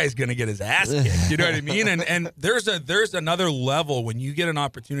 this guy's going to get his ass kicked. You know what I mean? And there's another level when you get an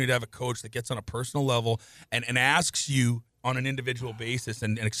opportunity to have a coach that gets on a personal level and asks you on an individual basis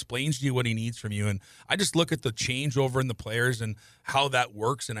and explains to you what he needs from you. And I just look at the changeover in the players and how that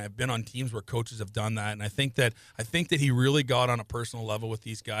works. And I've been on teams where coaches have done that. And I think that he really got on a personal level with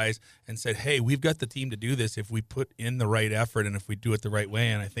these guys and said, hey, we've got the team to do this if we put in the right effort and if we do it the right way.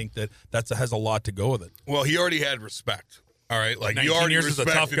 And I think that has a lot to go with it. Well, he already had respect. All right, like 19 you already years is a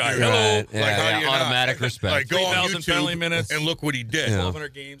tough respected guy. dude. Hello. Like, how do you automatic not? respect. Like, go on 3,000 penalty YouTube minutes. and look what he did.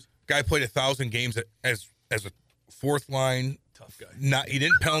 1,200 games. Guy played 1,000 games as a fourth line. Tough guy. He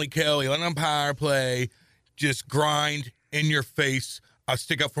didn't penalty kill. He let on power play. Just grind in your face. I'll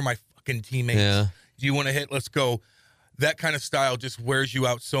stick up for my fucking teammates. Yeah. Do you want to hit? Let's go. That kind of style just wears you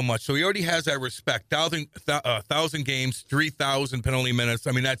out so much. So he already has that respect. 1,000 games, 3,000 penalty minutes.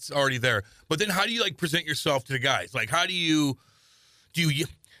 I mean, that's already there. But then how do you, like, present yourself to the guys? Like, how do you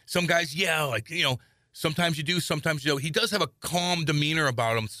some guys yell, like, sometimes you do, sometimes you don't. He does have a calm demeanor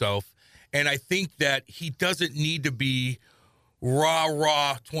about himself. And I think that he doesn't need to be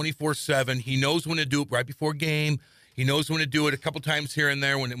rah 24/7. He knows when to do it right before game. He knows when to do it a couple times here and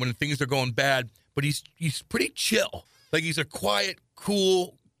there when things are going bad. But he's pretty chill. Like, he's a quiet,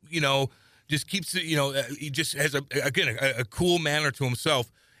 cool, just keeps it, he just has a cool manner to himself.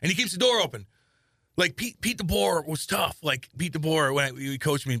 And he keeps the door open. Like, Pete DeBoer was tough. Like, Pete DeBoer, when he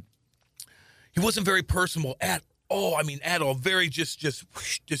coached me, he wasn't very personable at all. I mean, at all. Very just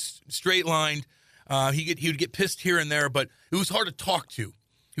straight lined. He would get pissed here and there, but it was hard to talk to.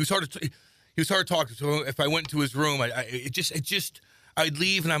 He was hard to talk to. So if I went to his room, I'd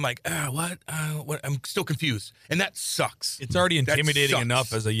leave and I'm like, what? I'm still confused, and that sucks. It's already intimidating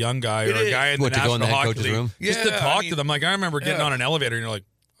enough as a young guy or a guy in the What, to go in National the head Hockey coach's League. room? Just to talk to them. Like, I remember getting on an elevator and you're like,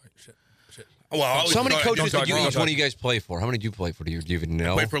 shit. Well, So how many coaches don't did talk each one of you guys play for? How many did you play for? Do you even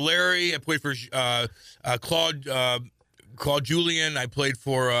know? I played for Larry. I played for Claude Julien. I played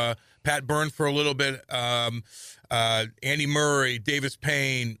for Pat Byrne for a little bit. Andy Murray, Davis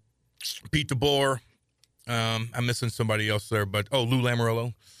Payne, Pete DeBoer. I'm missing somebody else there, but Lou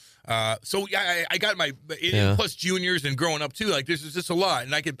Lamoriello. So yeah, I got my plus juniors and growing up too. Like, this is just a lot,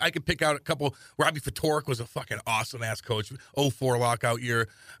 and I could pick out a couple. Robbie Ftorek was a fucking awesome ass coach. 04 lockout year,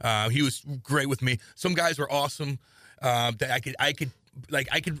 he was great with me. Some guys were awesome. That I could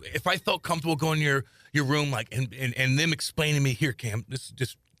if I felt comfortable going in your room, like and them explaining to me, here, Cam,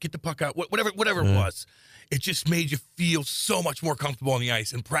 just get the puck out, whatever it was. It just made you feel so much more comfortable on the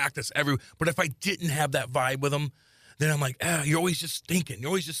ice and practice But if I didn't have that vibe with them, then I'm like, you're always just thinking.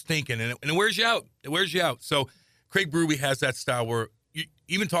 And it wears you out. It wears you out. So Craig Berube has that style where you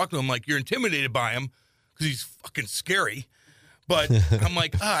even talk to him like you're intimidated by him because he's fucking scary. But I'm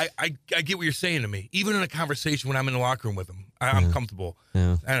like, I get what you're saying to me. Even in a conversation when I'm in the locker room with him, I'm comfortable.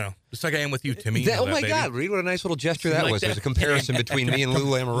 Yeah. I don't know. Just like I am with you, Timmy. Oh, my God, Reed, what a nice little gesture that was. There's a comparison between me and Lou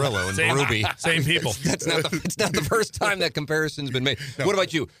Lamoriello and Berube. Same people. It's not the first time that comparison's been made. No. What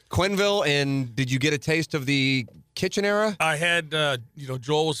about you? Quenneville, and did you get a taste of the Kitchen era? I had,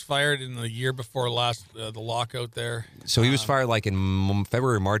 Joel was fired in the year before the lockout there. So he was fired like in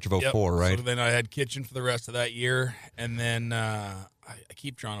February, March of 04, right? So then I had Kitchen for the rest of that year. And then I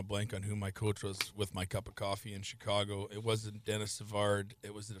keep drawing a blank on who my coach was with my cup of coffee in Chicago. It wasn't Dennis Savard.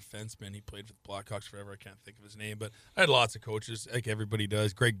 It was a defenseman. He played for the Blackhawks forever. I can't think of his name. But I had lots of coaches, like everybody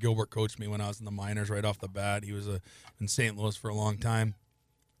does. Greg Gilbert coached me when I was in the minors right off the bat. He was in St. Louis for a long time.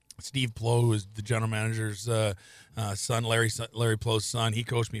 Steve Plow, who is the general manager's son, Larry Plow's son. He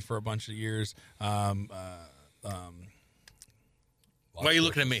coached me for a bunch of years. Why are you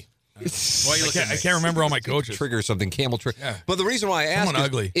looking at me? Why are you looking at me? I can't remember all my coaches. Trigger something, camel trigger. Yeah. But the reason why I ask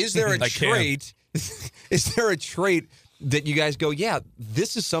is there a Like trait? Is there a trait that you guys go, yeah,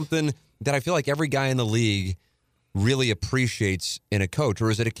 this is something that I feel like every guy in the league really appreciates in a coach, or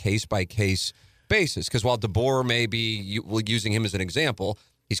is it a case by case basis? Because while DeBoer may be using him as an example,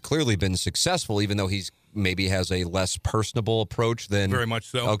 he's clearly been successful, even though he's maybe has a less personable approach than very much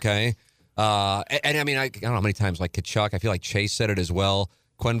so. Okay, and I mean, I don't know how many times like Kachuk. I feel like Chase said it as well.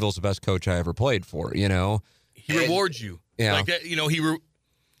 Quenneville's the best coach I ever played for. He rewards you. Yeah, like that.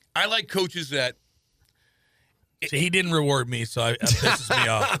 I like coaches that. So he didn't reward me, so that pisses me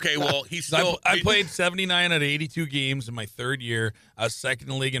off. Okay, well, he's still. I played 79 out of 82 games in my third year. I was second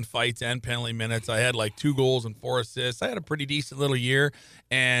in the league in fights and penalty minutes. I had like 2 goals and 4 assists. I had a pretty decent little year,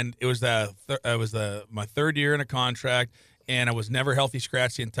 and it was my third year in a contract, and I was never healthy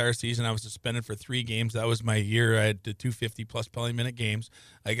scratched the entire season. I was suspended for 3 games. That was my year. I had 250 plus penalty minute games.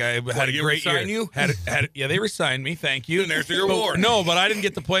 Like I had a great year. You? Yeah, they resigned me. Thank you. And there's your reward. No, but I didn't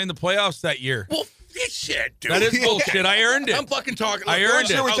get to play in the playoffs that year. Well, this shit, dude. That is bullshit. I earned it. I'm fucking talking. I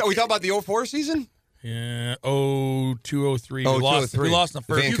earned it. Are we talking about the 04 season? Yeah, 02, 03. Oh, we lost in the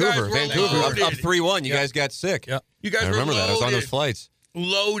first. Vancouver You guys were up 3-1. You guys got sick. Yep. You guys I were remember that. I was on those loaded. flights.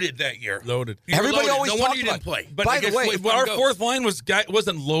 Loaded that year. Loaded. You were Everybody loaded. always no wonder talked you about didn't play. But I by the guess way, let our go. fourth line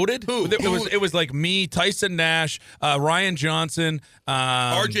wasn't loaded. Who? It was like me, Tyson Nash, Ryan Johnson.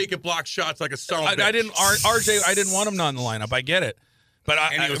 RJ could block shots like a son of a bitch. I didn't. RJ, I didn't want him on the lineup. I get it, but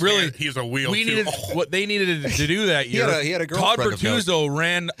And he was really he's a wheel we too. needed what they needed to do that year. He had a Todd girlfriend of note. Bertuzzo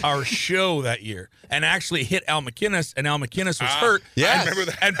ran our show that year and actually hit Al McInnes, and Al McInnes was hurt. Yes. I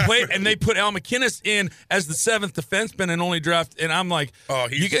remember that. And played, and they put Al McInnes in as the seventh defenseman and only draft. And I'm like, Oh,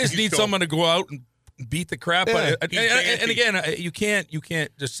 you guys he's need so- someone to go out and beat the crap out of it. He's And fancy. again, you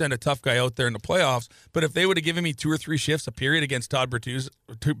can't just send a tough guy out there in the playoffs. But if they would have given me 2 or 3 shifts a period against Todd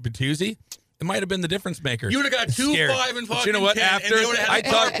Bertuzzi, it might have been the difference maker. You would have got 2, Scared. 5, and But fucking you know what? 10, and After they would have had I the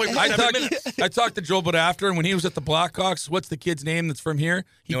power talked, play for 7 minutes. I talked to Joel about after, and when he was at the Blackhawks, what's the kid's name that's from here?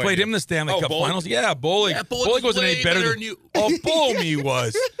 He No played idea. him in the Stanley Oh, Cup Bollig? Finals. Yeah, Bollig. Yeah, Bollig Bollig was wasn't any way better better than than you. Oh, Bollig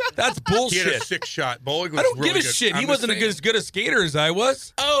was. That's He had a bullshit. 6 shot. Bollig was I don't really give a good. shit. He I'm wasn't just saying. as good a skater as I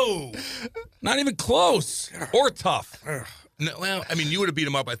was. Oh. Not even close. Or tough. No, well, I mean, you would have beat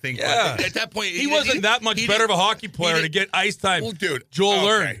him up, I think. Yeah. But at that point, He wasn't that much better of a hockey player to didn't- get ice time. Well, dude, Joel okay.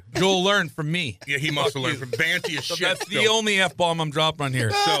 learned. Joel learned from me. Yeah, he must have learned from Banty as So shit. that's the still. only F-bomb I'm dropping on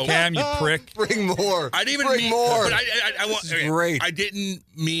here. So- Cam, you prick. Bring more. I didn't even Bring mean more. But I want. This is great. I didn't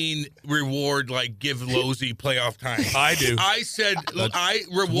mean reward like give Losey playoff time. I do. I said I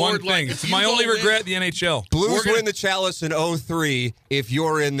One reward thing. like. It's if my you only go win- regret in the NHL. Blues We're gonna- win the Chalice in 03 if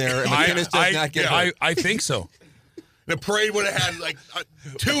you're in there. And McInnes does not get hurt. I think so. The parade would have had like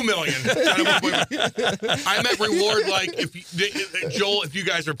 2 million. I meant reward like if you, Joel, if you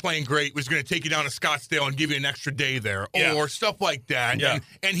guys are playing great, was going to take you down to Scottsdale and give you an extra day there, Yeah. or stuff like that. Yeah.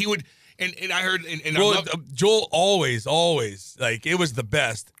 And he would. And I heard. And I Well, love, Joel always, like it was the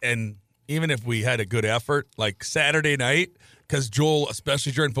best. And even if we had a good effort, like Saturday night, because Joel,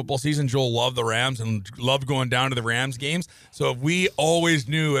 especially during football season, Joel loved the Rams and loved going down to the Rams games. So if we always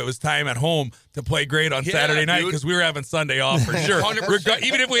knew it was time at home to play great on Yeah, Saturday night, dude. because we were having Sunday off for sure. 100%.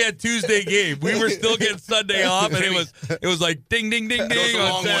 Even if we had Tuesday game, we were still getting Sunday off, and it was like ding, ding, ding, Goes ding a on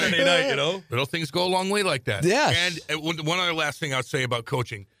long way. Saturday night. You know. little things go a long way like that. Yes. And one other last thing I'll say about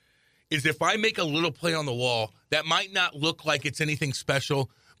coaching is if I make a little play on the wall that might not look like it's anything special,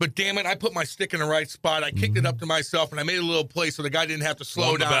 but damn it, I put my stick in the right spot. I kicked it up to myself, and I made a little play so the guy didn't have to slow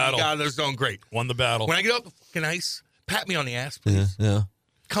Won the down. battle. He got out of their zone. Great. Won the battle. When I get up the fucking ice, pat me on the ass, please. Yeah.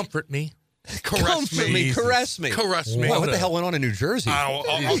 Comfort me. Caress Comfort me. me. Caress me. Caress me. What the hell went on in New Jersey? All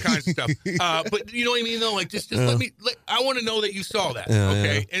kinds of stuff. But you know what I mean, though? Like, just let me. I want to know that you saw that.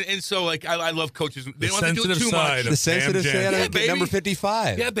 Okay. And so, like, I love coaches. They don't have to do it sensitive too side much. of The sensitive Cam Jansen. Santa Yeah, baby. number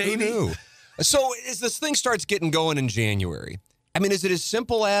 55. Yeah, baby. Who knew? So as this thing starts getting going in January, I mean, is it as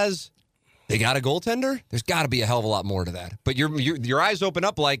simple as they got a goaltender? There's got to be a hell of a lot more to that. But your eyes open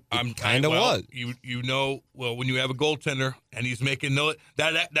up like it kind of was. You know, well, when you have a goaltender and he's making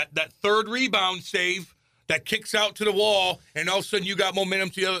that third rebound save that kicks out to the wall, and all of a sudden you got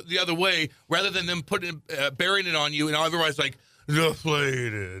momentum the other way, rather than them burying it on you, and everybody's like,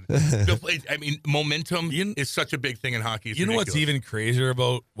 deflated. I mean, momentum is such a big thing in hockey. It's You know what's ridiculous. even crazier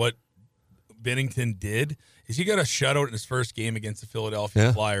about what Binnington did is he got a shutout in his first game against the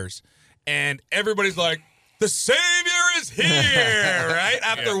Philadelphia Flyers, and everybody's like, "The Savior is here!" Right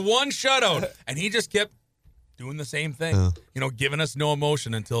after one shutout, and he just kept doing the same thing, giving us no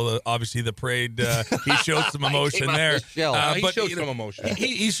emotion until obviously the parade. He showed some emotion came out there. of his shell. He but, showed you know, some emotion.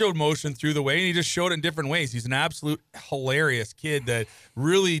 He showed motion through the way, and he just showed it in different ways. He's an absolute hilarious kid that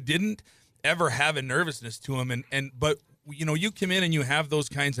really didn't ever have a nervousness to him, but you come in and you have those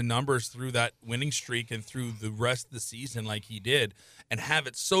kinds of numbers through that winning streak and through the rest of the season like he did, and have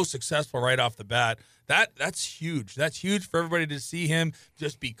it so successful right off the bat. That's huge. That's huge for everybody to see him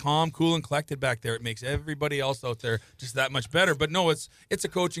just be calm, cool, and collected back there. It makes everybody else out there just that much better. But no, it's a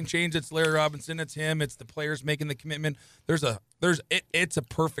coaching change. It's Larry Robinson. It's him. It's the players making the commitment. It's a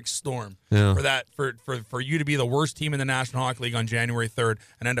perfect storm for that for you to be the worst team in the National Hockey League on January 3rd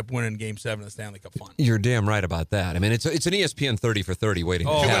and end up winning Game 7 of the Stanley Cup Final. You're damn right about that. I mean, it's an ESPN 30 for 30 waiting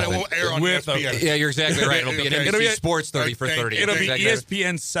to But it happen. won't air on With ESPN. Yeah, you're exactly right. It'll be an Okay. NBC It'll be Sports 30 for 30. It'll be Exactly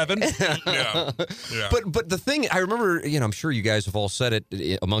right. ESPN 7. Yeah. But the thing, I remember, I'm sure you guys have all said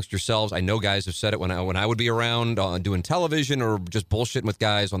it amongst yourselves. I know guys have said it when I would be around doing television or just bullshitting with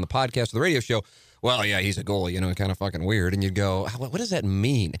guys on the podcast or the radio show. Well, yeah, he's a goalie, kind of fucking weird. And you'd go, what does that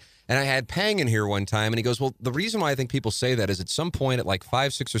mean? And I had Pang in here one time, and he goes, well, the reason why I think people say that is at some point at like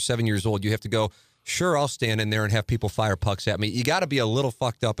 5, 6, or 7 years old, you have to go, sure, I'll stand in there and have people fire pucks at me. You got to be a little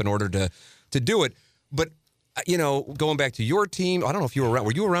fucked up in order to do it. But going back to your team, I don't know if you were around.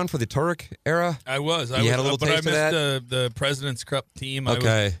 Were you around for the Turek era? I was. You had a little but taste of I that? missed the President's Cup team.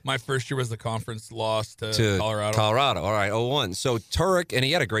 Okay. My first year was the conference loss to Colorado. Colorado. All right, 0-1. So Turek, and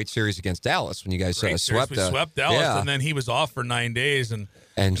he had a great series against Dallas when you guys swept. We swept Dallas, yeah. and then he was off for 9 days, and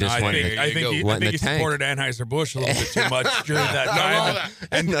just I went think, in I think he, I went in think the he tank. supported Anheuser-Busch a little bit too much during that time.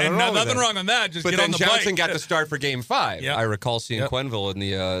 And nothing wrong on that. Just but get then on the Johnson bike. got to start for Game 5. Yep. I recall seeing Yep. Quenneville in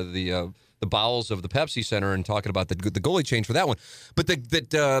the bowels of the Pepsi Center and talking about the goalie change for that one. But that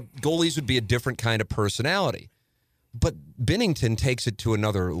goalies would be a different kind of personality. But Binnington takes it to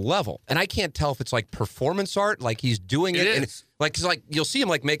another level. And I can't tell if it's like performance art, like he's doing it. It And is. cause you'll see him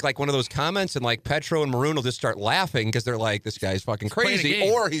make one of those comments, and like Petro and Maroon will just start laughing because they're like, this guy's fucking playing a crazy.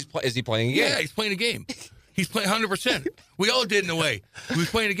 game. Or is he playing a game? Yeah, he's playing a game. He's playing 100%. We all did in a way. He was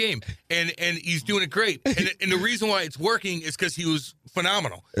playing a game, and he's doing it great. And the reason why it's working is because he was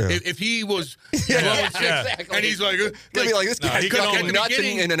phenomenal. Yeah. If he was, exactly. and he's like, Gonna be like, this guy's he could- fucking at the nuts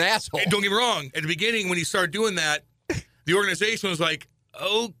beginning- and an asshole. And don't get me wrong. At the beginning, when he started doing that, the organization was like,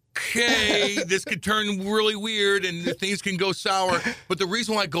 okay, this could turn really weird and things can go sour. But the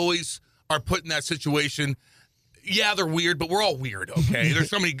reason why goalies are put in that situation, yeah, they're weird, but we're all weird, okay? There's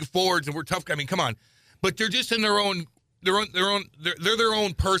so many forwards and we're tough. I mean, come on. But they're just in they're their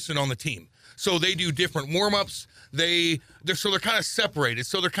own person on the team. So they do different warm-ups. They're kind of separated.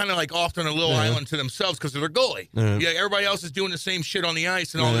 So they're kind of like off on a little island to themselves because they're their goalie. Yeah, everybody else is doing the same shit on the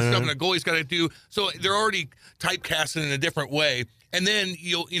ice and all this stuff, and the goalie's got to do. So they're already typecasted in a different way. And then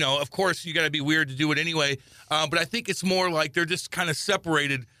of course, you got to be weird to do it anyway. But I think it's more like they're just kind of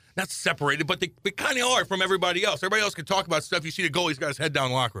separated. Not separated, but they kind of are from everybody else. Everybody else can talk about stuff. You see the goalie's got his head down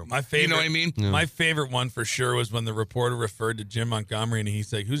in the locker room. My favorite, you know what I mean? My favorite one for sure was when the reporter referred to Jim Montgomery, and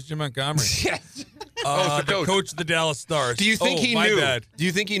he's like, "Who's Jim Montgomery?" Yes. The coach of the Dallas Stars. Do you think he my knew? Bad. Do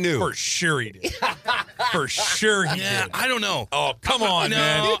you think he knew? For sure he did. For sure he Yeah, did. I don't know. Oh, come on, No,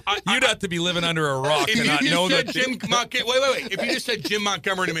 man. You'd have to be living under a rock If to you not know just said that. Jim Montgomery, wait. If you just said Jim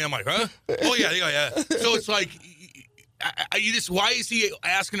Montgomery to me, I'm like, huh? Oh yeah. So it's like, why is he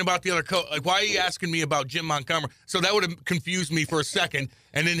asking about the other coach? Like, why are you asking me about Jim Montgomery? So that would have confused me for a second,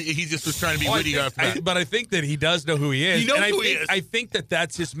 and then he just was trying to be witty after that. But I think that he does know who he is. He knows and who he is. I think that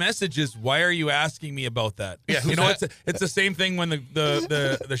that's his message is, why are you asking me about that? Yeah, who's that? it's the same thing when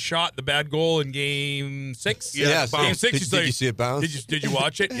the shot, the bad goal in Game 6. Yeah, Yes. bounce. Game 6. Did he's you like, see it bounce? Did you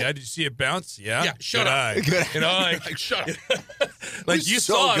watch it? Yeah. Did you see it bounce? Yeah. Yeah, shut Good up. eye. Good eye. You know, like, Like, shut up. like you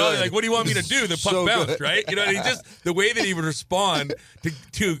so saw it. good. Like, what do you want me to do? The puck So bounced, good. right? You know, and he just the way that he would respond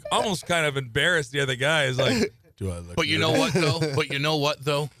to almost kind of embarrass the other guy is like, do I look But you good? know what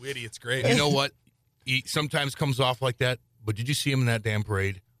though? Witty, it's great. You know what? He sometimes comes off like that. But did you see him in that damn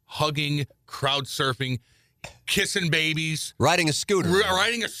parade? Hugging, crowd surfing, kissing babies, Riding a scooter.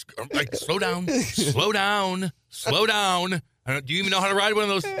 riding slow down. Do you even know how to ride one of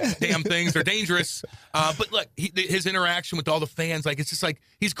those damn things? They're dangerous. But look, his interaction with all the fans, like, it's just like,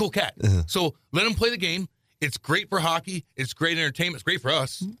 he's a cool cat. So let him play the game. It's great for hockey. It's great entertainment. It's great for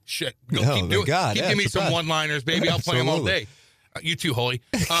us. Shit. Go, No, keep doing God, Keep yeah, giving me it's the some best. one-liners, baby. I'll play them all Absolutely. day. You too, Holy.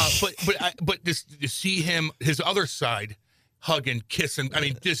 But just to see him, his other side, hugging, kissing. I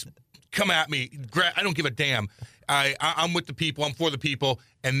mean, just come at me. I don't give a damn. I'm with the people. I'm for the people,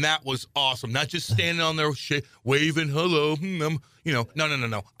 and that was awesome. Not just standing on their shit, waving hello. No.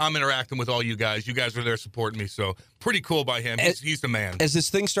 I'm interacting with all you guys. You guys are there supporting me, so pretty cool by him. He's the man. As this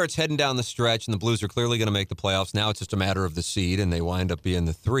thing starts heading down the stretch, and the Blues are clearly going to make the playoffs, now it's just a matter of the seed, and they wind up being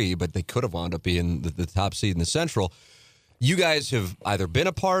the 3, but they could have wound up being the top seed in the Central. You guys have either been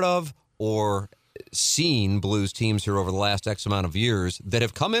a part of or seen Blues teams here over the last X amount of years that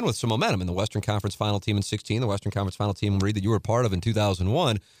have come in with some momentum. In the Western Conference Final team in 2016, the Western Conference Final team, Reed, that you were a part of in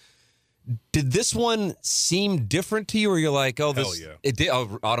 2001. Did this one seem different to you, or you're like, oh, this? Hell yeah. It did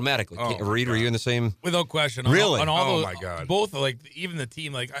automatically. Oh, my Reed, were you in the same? Without question. Really? On all Oh, those, my God. Both, like, even the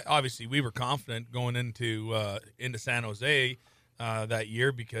team, like, obviously we were confident going into San Jose that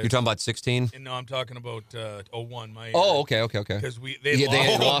year because. You're talking about 16? And no, I'm talking about 01. My Oh, okay. Because They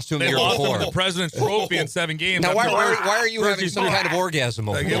had lost to him the year before. the President's Trophy in 7 games. Now, why After- are you having some kind of orgasm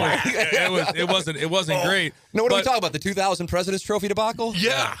over Like, that? it wasn't great. No, what are we But- talking about? The 2000 President's Trophy debacle?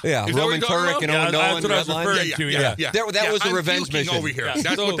 Yeah. Yeah, Is that what Roman you're talking Turek about? and Yeah, Owen that's Nolan, what I was Red Line. referring to. Yeah. That was a I'm revenge puking mission. over here. Yeah.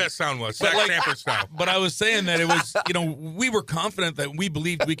 That's So- what that sound was. Zach Sanford style. But I was saying that it was, we were confident that we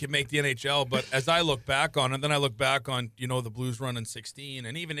believed we could make the NHL. But as I look back on it, then I look back on, the Blues run in 16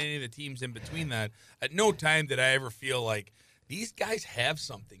 and even any of the teams in between that, at no time did I ever feel like these guys have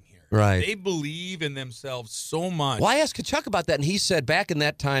something here. Right. They believe in themselves so much. Well, I asked Kachuk about that, and he said back in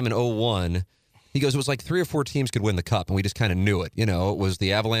that time in 01, He goes, it was like 3 or 4 teams could win the cup, and we just kind of knew it. You know, it was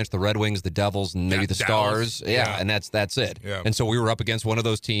the Avalanche, the Red Wings, the Devils, and maybe the Dallas. Stars. Yeah, and that's it. Yeah. And so we were up against one of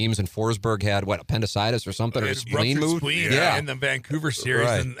those teams, and Forsberg had, appendicitis or something, or a spleen move? In the Vancouver series,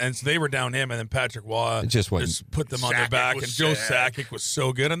 Right. and so they were down him, and then Patrick Waugh Just put them on their back, and Joe Sakic was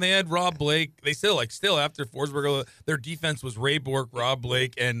so good, and they had Rob Blake. They still after Forsberg, their defense was Ray Bork, Rob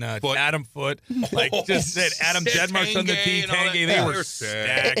Blake, and Adam Foote. Adam Denmark's on the team. Tanguay, they were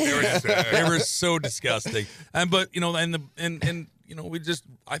stacked. They were so disgusting. I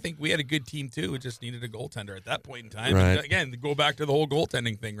think we had a good team too. We just needed a goaltender at that point in time. Right. And again, go back to the whole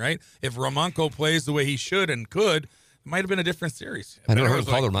goaltending thing, right? If Romanko plays the way he should and could, it might have been a different series. I never There heard was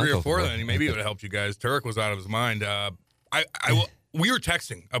him call like 3 or Romanko 4 before. then. Maybe it would have helped you guys. Turek was out of his mind. We were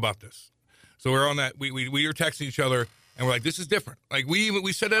texting about this. So we're on that. We were texting each other, and we're like, "This is different." Like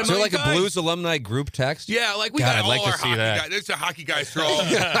we said that. Is there like a Blues alumni group text? Yeah, like we God, got I'd all like to our see hockey that. guys. It's a hockey guys through all.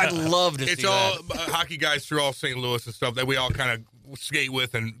 I'd love to It's see all that. hockey guys through all St. Louis and stuff that we all kind of skate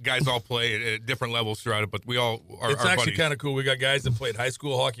with, and guys all play at different levels throughout it. But we all are. It's our actually buddies. kind of cool. We got guys that played high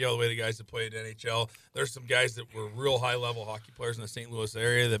school hockey all the way to guys that played NHL. There's some guys that were real high-level hockey players in the St. Louis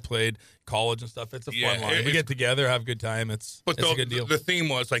area that played college and stuff. It's a fun line. We get together, have a good time. It's a good deal. The theme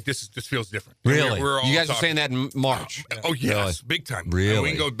was like this feels different. Really? We're all You guys were talking. saying that in March? Oh yes, big time. Really? And we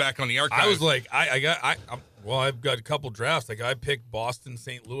can go back on the archives. I was like, I've got a couple drafts. Like I picked Boston,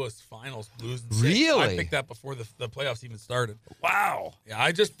 St. Louis finals, Blues. And Really? I picked that before the playoffs even started. Wow. Yeah,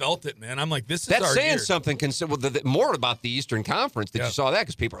 I just felt it, man. I'm like, this is That's our saying year. something more about the Eastern Conference that Yeah. you saw that,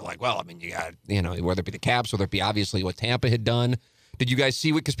 because people are like, well, I mean, you got, whether it be the Caps, whether it be obviously what Tampa had done. Did you guys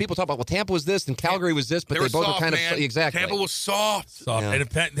see what? Because people talk about, well, Tampa was this and Calgary was this, but they both soft, were kind man. of exactly. Tampa was soft. Soft. Yeah. And if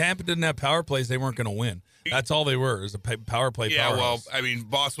Tampa didn't have power plays, they weren't going to win. That's all they were, is a power play Yeah, powerhouse. well, I mean,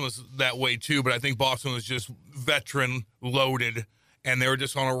 Boston was that way too, but I think Boston was just veteran loaded, and they were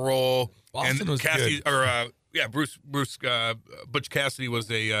just on a roll. Boston and was Cassidy, good. Butch Cassidy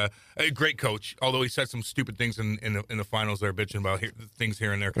was a great coach, although he said some stupid things in the finals. They're bitching about things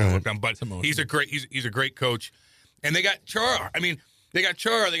here and there, kind of looked down. But he's a great coach, and they got Chara. I mean, they got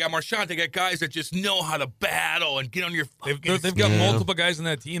Chara, they got Marchand, they got guys that just know how to battle and get on your. They've got multiple guys in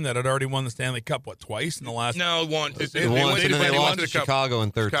that team that had already won the Stanley Cup, twise in the last. No, one. Once, and then they lost to Chicago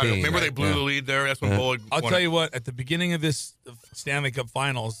in 13. Chicago. Remember right? they blew the lead there? That's when Bullock I'll won tell it. you what, at the beginning of this Stanley Cup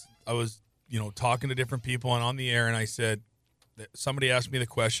Finals, I was, talking to different people and on the air, and I said, somebody asked me the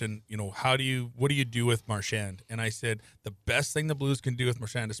question, what do you do with Marchand? And I said, the best thing the Blues can do with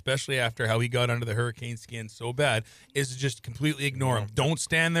Marchand, especially after how he got under the Hurricane skin so bad, is to just completely ignore him. Don't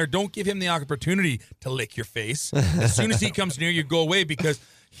stand there. Don't give him the opportunity to lick your face. As soon as he comes near you, go away, because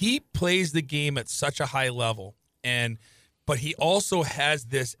he plays the game at such a high level. But he also has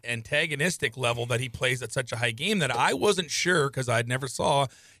this antagonistic level that he plays at such a high game that I wasn't sure, because I'd never saw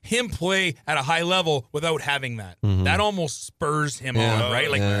him play at a high level without having that. That almost spurs him on,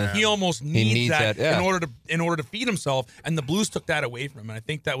 right? Like he almost needs that, in order to feed himself. And the Blues took that away from him. And I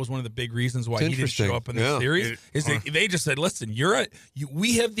think that was one of the big reasons why he didn't show up in the series. They just said, "Listen,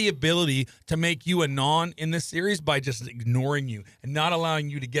 we have the ability to make you a non in this series by just ignoring you and not allowing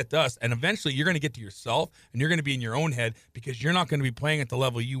you to get to us. And eventually, you're going to get to yourself, and you're going to be in your own head, because you're not going to be playing at the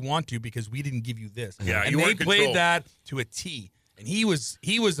level you want to, because we didn't give you this." Yeah, and you they were in played control. that to a T. And he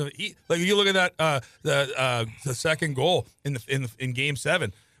like, you look at that the second goal in Game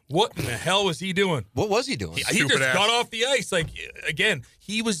 7. What in the hell was he doing? What was he doing? He Stupid just ass. got off the ice. Like, again,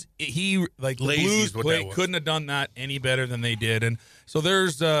 the Lazy Blues is what that was. couldn't have done that any better than they did. And so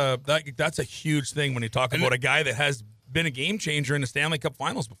there's that's a huge thing when you talk about a guy that has been a game changer in the Stanley Cup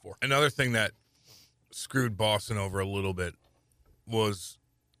Finals before. Another thing that screwed Boston over a little bit was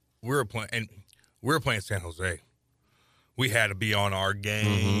we were playing San Jose. We had to be on our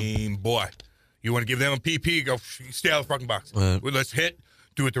game, boy. You want to give them a PP? Go stay out of the fucking box. Right. Well, let's hit,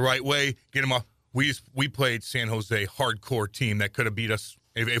 do it the right way, get them off. We played San Jose, hardcore team that could have beat us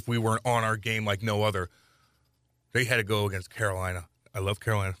if we weren't on our game like no other. They had to go against Carolina. I love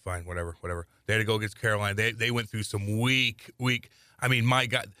Carolina. Fine, whatever. They had to go against Carolina. They went through some weak. I mean, my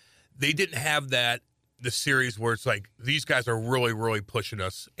God, they didn't have the series where it's like these guys are really, really pushing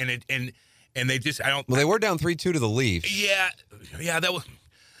us, and they just Well, they were down 3-2 to the Leafs. Yeah, that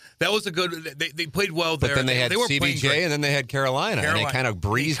was a good. They played well there. But then they had were playing CBJ, great. and then they had Carolina. And they kind of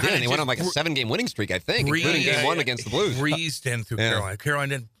breezed in. They went on like a 7-game winning streak, I think, including Game 1 against the Blues. Breezed in through Carolina.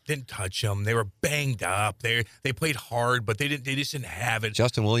 Carolina didn't touch them. They were banged up. They played hard, but they just didn't have it.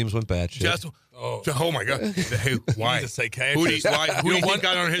 Justin Williams went bad shit. Oh my God! Hey, why? He's a psychiatrist. Who do you think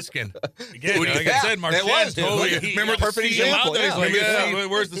got on his skin? Again, Who do you like think? I said, Marchand was, dude. totally. Remember the perfect C? example. He's like, Yeah.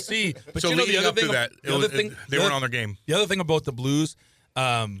 where's the C? But So the leading other up to thing, that, the other thing, they weren't on their game. The other thing about the Blues,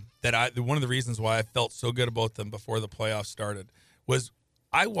 one of the reasons why I felt so good about them before the playoffs started was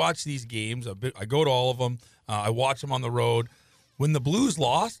I watch these games. I go to all of them. I watch them on the road. When the Blues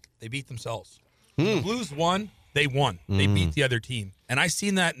lost, they beat themselves. When the Blues won, they won. They beat the other team. And I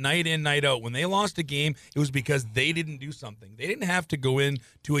seen that night in, night out. When they lost a game, it was because they didn't do something. They didn't have to go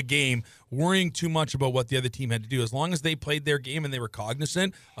into a game worrying too much about what the other team had to do. As long as they played their game and they were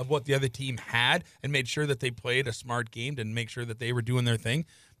cognizant of what the other team had and made sure that they played a smart game and make sure that they were doing their thing,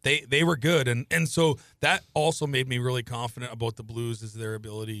 they were good. And so that also made me really confident about the Blues, is their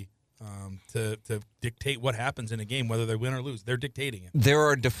ability to dictate what happens in a game, whether they win or lose. They're dictating it. There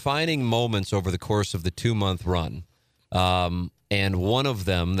are defining moments over the course of the 2-month run. And one of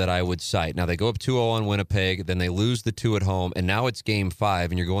them that I would cite, now they go up 2-0 on Winnipeg, then they lose the 2 at home, and now it's game 5,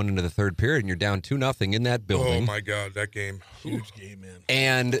 and you're going into the third period, and you're down 2-0 in that building. Oh, my God, that game. Huge game, man.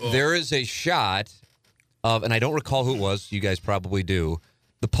 And there is a shot of, and I don't recall who it was, you guys probably do,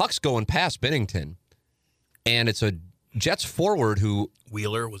 the puck's going past Binnington, and it's a Jets forward who...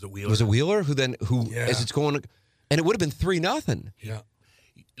 Wheeler? Was it Wheeler? Was it Wheeler? Yeah. As it's going... And it would have been 3-0. Yeah.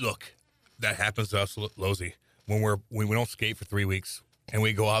 Look, that happens to us, Losey, when we don't skate for 3 weeks and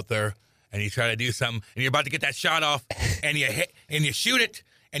we go out there and you try to do something and you're about to get that shot off and you hit and you shoot it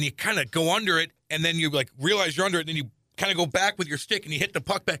and you kind of go under it and then you like realize you're under it and then you kind of go back with your stick and you hit the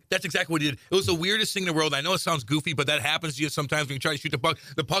puck back. That's exactly what he did. It was the weirdest thing in the world. I know it sounds goofy, but that happens to you sometimes when you try to shoot the puck.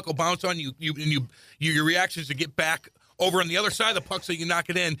 The puck will bounce on you, your reaction is to get back over on the other side of the puck so you can knock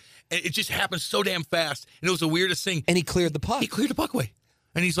it in. And it just happens so damn fast. And it was the weirdest thing. And he cleared the puck. He cleared the puck away.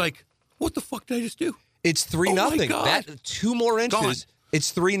 And he's like, what the fuck did I just do? It's 3-0. Oh my God. That 2 more inches. Gone.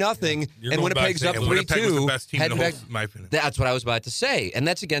 It's 3-0, You're and going back Winnipeg's to up saying Winnipeg was the 3-2. best team in the Heading whole, back- my opinion. That's what I was about to say, and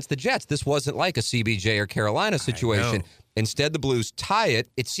that's against the Jets. This wasn't like a CBJ or Carolina situation. know. Instead, the Blues tie it.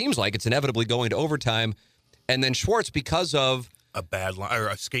 It seems like it's inevitably going to overtime, and then Schwartz, because of A bad line or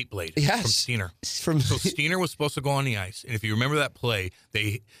a skate blade Yes. from Steiner. from So Steiner was supposed to go on the ice, and if you remember that play,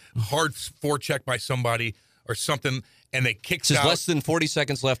 they hard forecheck by somebody or something, and they kicked there's out. less than 40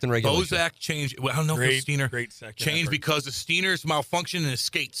 seconds left in regulation. Bozak changed. Well, I don't know if it's Steiner Great second changed effort. because of Steiner's malfunction in his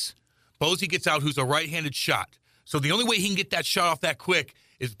skates. Bozak gets out, who's a right-handed shot. So the only way he can get that shot off that quick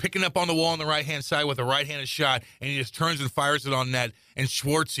is picking up on the wall on the right-hand side with a right-handed shot, and he just turns and fires it on net, and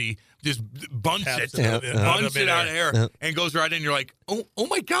Schwartzy just bunts Taps it, it out of air, and goes right in. You're like, oh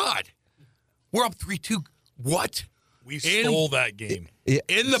my God. We're up 3-2. What? We stole that game. In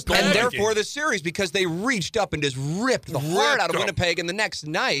the Stole And that penalty. therefore, game. the series, because they reached up and just ripped the heart out of them. Winnipeg. And the next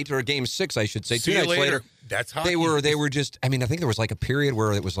night, or game 6, I should say, See 2 you nights later, That's they hockey. were just. I mean, I think there was like a period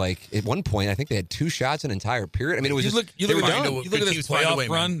where it was like at one point, I think they had 2 shots an entire period. I mean, it was You just look, you they look, were at, done. you look Good at this teams find a playoff way,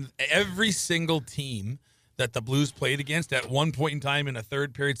 man. run. Every single team that the Blues played against at one point in time in a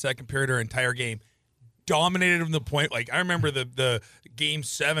third period, second period, or entire game dominated them to the point. Like I remember the game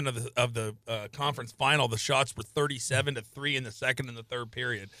 7 of the conference final. The shots were 37-3 in the second and the third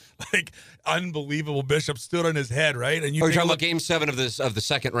period. Like unbelievable. Bishop stood on his head, right? And Oh, you're take a talking look- about Game 7 of the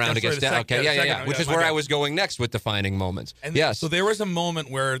second round That's right, against the sec- okay, yeah, yeah, second- which yeah, is my where bad. I was going next with defining moments. And yes, So there was a moment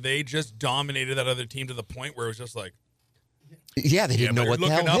where they just dominated that other team to the point where it was just like yeah, they didn't know what the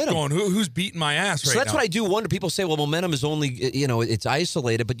looking hell up, hit them. going, who's beating my ass So right that's now? what I do wonder. People say, well, momentum is only, it's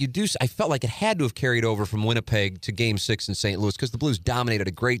isolated, but you do. I felt like it had to have carried over from Winnipeg to Game 6 in St. Louis because the Blues dominated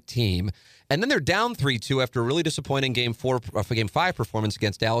a great team. And then they're down 3-2 after a really disappointing Game 5 performance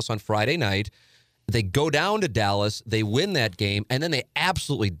against Dallas on Friday night. They go down to Dallas, they win that game, and then they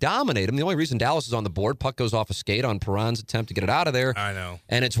absolutely dominate them. The only reason Dallas is on the board, puck goes off a skate on Perron's attempt to get it out of there. I know.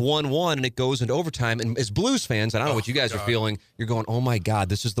 And it's 1-1, and it goes into overtime. And as Blues fans, and I don't know what you guys are feeling, you're going, oh, my God,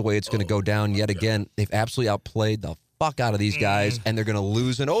 this is the way it's going to go down yet again. They've absolutely outplayed the fuck out of these guys, and they're going to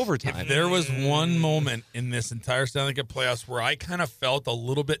lose in overtime. There was one moment in this entire Stanley Cup playoffs where I kind of felt a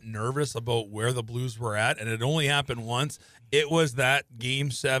little bit nervous about where the Blues were at, and it only happened once. It was that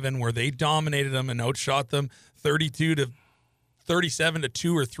Game 7 where they dominated them and outshot them 32-37 to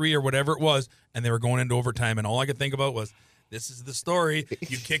 2 or 3 or whatever it was, and they were going into overtime. And all I could think about was, this is the story.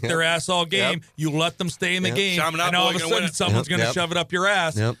 You kick their ass all game. Yep. You let them stay in the game, Shaman and all of a Boy gonna sudden win it. someone's going to Yep. shove it up your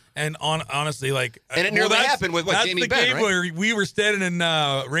ass. Yep. And honestly, like, And it nearly that's- happened with, what, that's Jamie the Benn, game right? where we were standing in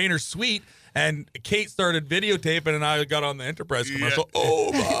Rayner's suite, and Kate started videotaping, and I got on the Enterprise commercial.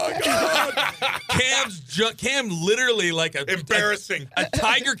 Oh my God! Cam literally like a Embarrassing. a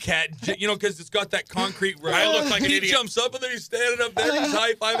tiger cat, because it's got that concrete. I look like an he idiot. jumps up and then he's standing up there, he's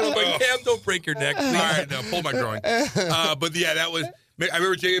high fiving. I'm like, Cam, don't break your neck, All please. right, now pull my groin. But yeah, that was. I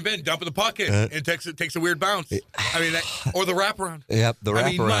remember Jamie Benn dumping the puck in and takes a weird bounce. I mean, or the wraparound. Yep, the I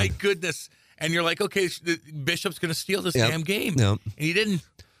mean, my wraparound. goodness. And you're like, okay, Bishop's going to steal this Yep. damn game, Yep. and he didn't.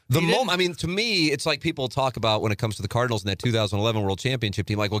 The moment, I mean, to me, it's like people talk about when it comes to the Cardinals in that 2011 World Championship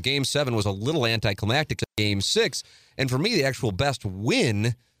team. Like, well, Game 7 was a little anticlimactic to Game 6. And for me, the actual best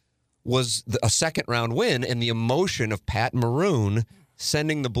win was a second-round win and the emotion of Pat Maroon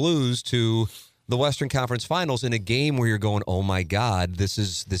sending the Blues to the Western Conference Finals in a game where you're going, oh, my God, this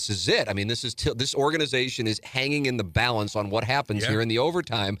is it. I mean, this organization is hanging in the balance on what happens here in the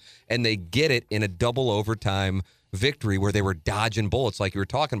overtime, and they get it in a double overtime victory where they were dodging bullets like you were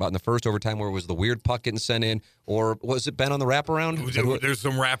talking about in the first overtime where it was the weird puck getting sent in, or was it Ben on the wraparound? There's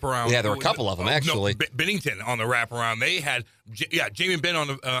some wraparound. Yeah, there were a couple of them actually. No, Bennington on the wraparound. They had Jamie Ben on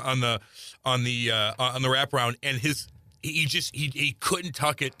the wraparound, and he couldn't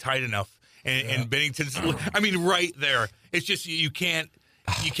tuck it tight enough, and Bennington's. I mean, right there. It's just you can't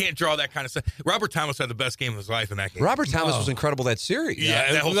draw that kind of stuff. Robert Thomas had the best game of his life in that game. Robert Thomas was incredible that series.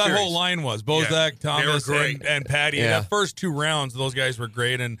 Yeah, that whole line was Bozak, Thomas, and Patty. Yeah. The first 2 rounds, those guys were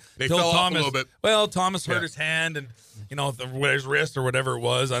great. And they fell off a little bit. Well, Thomas hurt his hand and his wrist or whatever it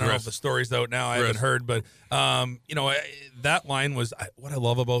was. I don't know if the story's out now. I haven't heard, but that line was what I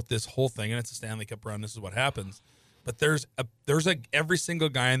love about this whole thing. And it's a Stanley Cup run. This is what happens. But there's every single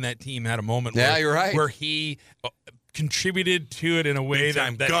guy in that team had a moment. You're right. Where he contributed to it in a way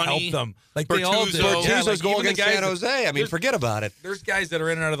that helped them. Like they all did. Bertuzzo's goal against San Jose. I mean, forget about it. There's guys that are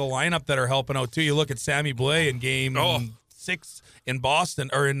in and out of the lineup that are helping out too. You look at Sammy Blais in game 6 in Boston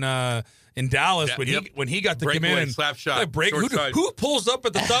or in Dallas when he got to come in and slap shot. Who pulls up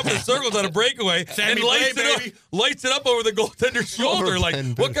at the top of the circles on a breakaway Sammy and lights it up over the goaltender's shoulder?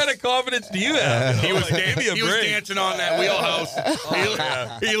 Like, what kind of confidence do you have? He was dancing on that wheelhouse.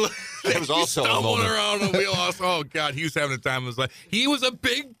 That was also a moment. Around the wheelhouse. Oh God, he was having a time of his life. He was a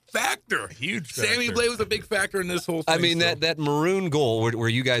big factor. Huge factor. Sammy Blais was a big factor in this whole thing. I mean, that maroon goal where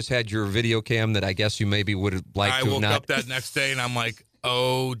you guys had your video cam that I guess you maybe would have liked to have not. I woke up that next day and I'm like,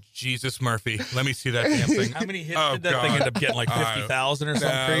 oh, Jesus, Murphy. Let me see that damn thing. How many hits did that thing end up getting? Like 50,000 or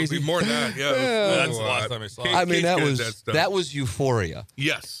something crazy? More than that, yeah. That's the last time I saw it. I mean, that was euphoria.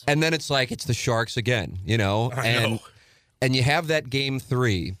 Yes. And then it's like, it's the Sharks again, and you have that Game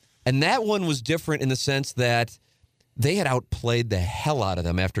 3. And that one was different in the sense that they had outplayed the hell out of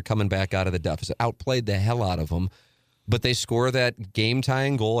them after coming back out of the deficit. Outplayed the hell out of them. But they score that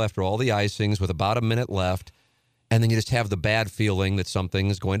game-tying goal after all the icings with about a minute left. And then you just have the bad feeling that something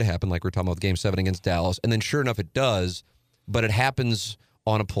is going to happen, like we're talking about Game 7 against Dallas. And then sure enough, it does. But it happens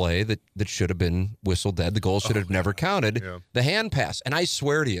on a play that should have been whistled dead. The goal should have never counted. Yeah. The hand pass. And I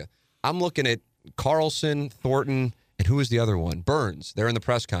swear to you, I'm looking at Carlson, Thornton, and who was the other one? Burns. They're in the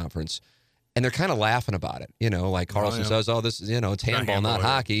press conference. And they're kind of laughing about it. Like Carlson says, this is, it's handball, not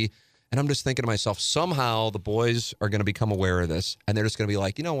hockey. And I'm just thinking to myself, somehow the boys are going to become aware of this. And they're just going to be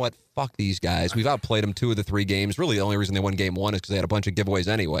like, you know what? Fuck these guys. We've outplayed them 2 of the 3 games. Really, the only reason they won Game 1 is because they had a bunch of giveaways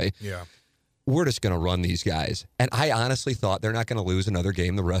anyway. Yeah. We're just going to run these guys. And I honestly thought they're not going to lose another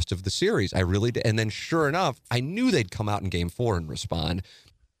game the rest of the series. I really did. And then sure enough, I knew they'd come out in Game 4 and respond.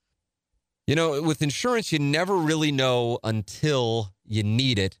 With insurance, you never really know until you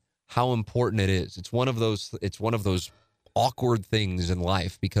need it how important it is. It's one of those awkward things in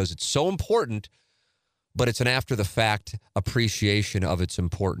life because it's so important, but it's an after-the-fact appreciation of its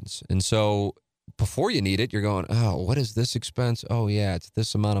importance. And so before you need it, you're going, oh, what is this expense? Oh, yeah, it's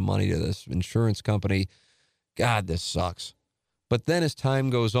this amount of money to this insurance company. God, this sucks. But then as time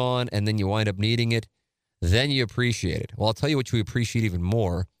goes on and then you wind up needing it, then you appreciate it. Well, I'll tell you what you appreciate even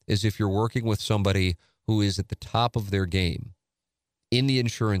more is if you're working with somebody who is at the top of their game in the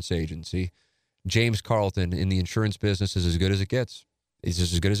insurance agency. James Carlton in the insurance business is as good as it gets. He's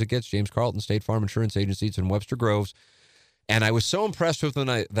just as good as it gets. James Carlton, State Farm Insurance Agency. It's in Webster Groves. And I was so impressed with him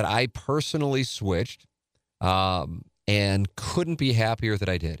that I personally switched and couldn't be happier that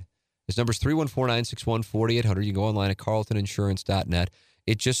I did. His number is 314-961-4800. You can go online at carltoninsurance.net.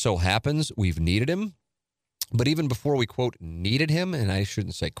 It just so happens we've needed him. But even before we, quote, needed him, and I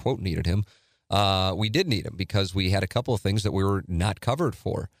shouldn't say, quote, needed him, we did need him because we had a couple of things that we were not covered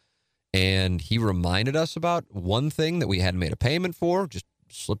for. And he reminded us about one thing that we hadn't made a payment for, just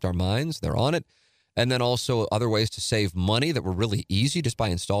slipped our minds. They're on it. And then also other ways to save money that were really easy just by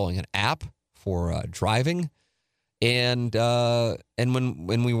installing an app for driving. And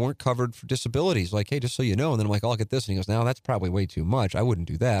when we weren't covered for disabilities, like, hey, just so you know. And then I'm like, oh, I'll get this. And he goes, no, that's probably way too much. I wouldn't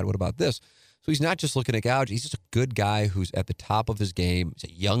do that. What about this? So he's not just looking at gouge. He's just a good guy who's at the top of his game. He's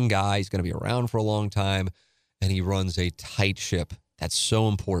a young guy. He's going to be around for a long time. And he runs a tight ship. That's so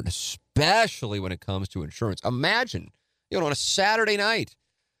important, especially when it comes to insurance. Imagine, on a Saturday night,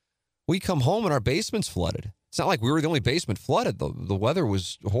 we come home and our basement's flooded. It's not like we were the only basement flooded. The weather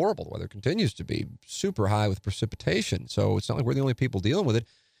was horrible. The weather continues to be super high with precipitation. So it's not like we're the only people dealing with it.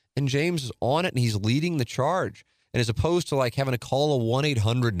 and James is on it, and he's leading the charge. And as opposed to like having to call a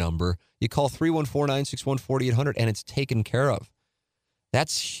 1-800 number, you call 314-961-4800, and it's taken care of.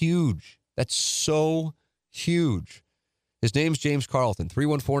 That's huge. That's so huge. His name's James Carlton.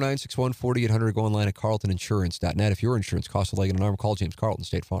 314-961-4800. Go online at carltoninsurance.net. If your insurance costs a leg and an arm, call James Carlton,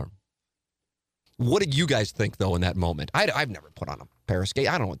 State Farm. What did you guys think, though, in that moment? I've never put on a pair of skates.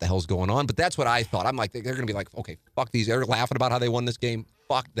 I don't know what the hell's going on, but that's what I thought. I'm like, they're going to be like, okay, fuck these. They're laughing about how they won this game.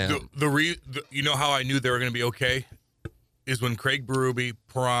 Fuck them. You know how I knew they were going to be okay? Is when Craig Berube,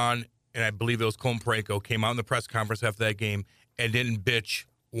 Perron, and I believe it was Colm Parayko came out in the press conference after that game and didn't bitch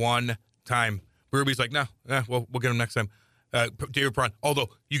one time. Berube's like, no, we'll get him next time. David Perron, although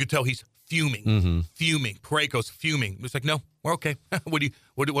you could tell he's fuming. Parayko's fuming. It's like, no, we're okay. What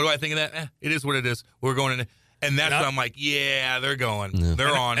do I think of that? It is what it is. We're going in, and that's when I'm like, yeah, they're going,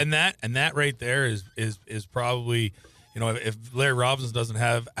 they're on, and that right there is probably, if Larry Robinson doesn't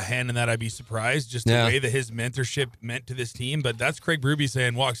have a hand in that, I'd be surprised. Just the way that his mentorship meant to this team. But that's Craig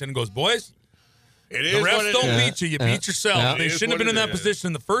Berube walks in and goes, boys. It is the refs don't beat you. You beat yourself. Yeah. They shouldn't have been in that position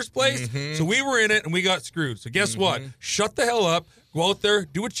in the first place. So we were in it, and we got screwed. So guess what? Shut the hell up. Go out there,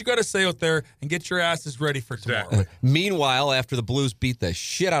 do what you got to say out there, and get your asses ready for tomorrow. Meanwhile, after the Blues beat the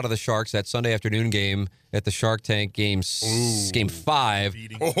shit out of the Sharks that Sunday afternoon game at the Shark Tank game 5,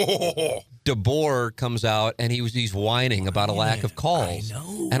 DeBoer comes out, and he's whining about a lack of calls. I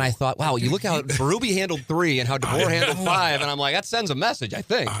know. And I thought, wow, you look how Berube handled 3 and how DeBoer handled 5, and I'm like, that sends a message, I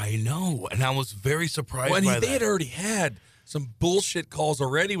think. I know, and I was very surprised by that. They had already had some bullshit calls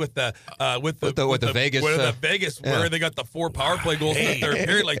already with the Vegas where they got the 4 power play goals in the third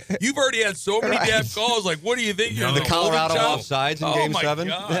period. Like, you've already had so many damn calls. Like, what do you think? The Colorado offsides in Game 7.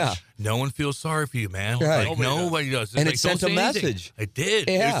 Gosh. Yeah, no one feels sorry for you, man. Right. Like, nobody does. And it sent a message. It did.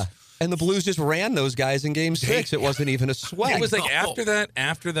 Yeah. And the Blues just ran those guys in Game 6. It wasn't even a sweat. It was like after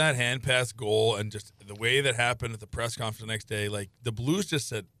that hand pass goal and just the way that happened at the press conference the next day, like the Blues just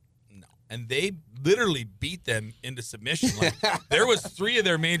said no. And they literally beat them into submission. Like, there was 3 of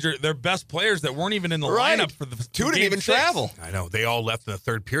their best players that weren't even in the lineup for the 2 didn't even 6. travel. I know. They all left in the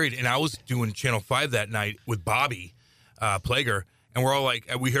third period. And I was doing Channel 5 that night with Bobby Plager. And we're all like,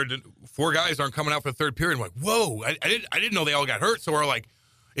 we heard 4 guys aren't coming out for the third period. I'm like, whoa, I didn't know they all got hurt. So we're like,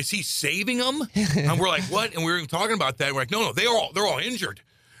 is he saving them? And we're like, what? And we were even talking about that. We're like, no, they're all injured.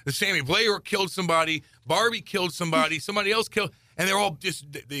 The Sammy Blair killed somebody, Barbie killed somebody, somebody else killed, and they're all just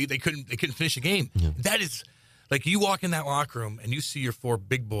they couldn't finish the game. Yeah. That is like, you walk in that locker room and you see your 4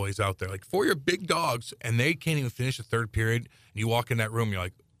 big boys out there, like 4 of your big dogs, and they can't even finish the third period. And you walk in that room, you're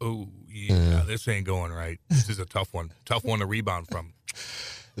like, oh yeah, this ain't going right. This is a tough one to rebound from.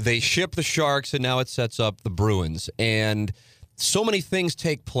 They ship the Sharks, and now it sets up the Bruins. And so many things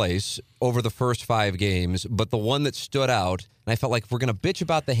take place over the first 5 games, but the one that stood out, and I felt like if we're going to bitch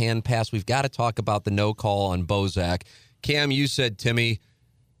about the hand pass, we've got to talk about the no call on Bozak. Cam, you said, Timmy,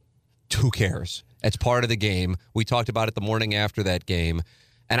 who cares? It's part of the game. We talked about it the morning after that game,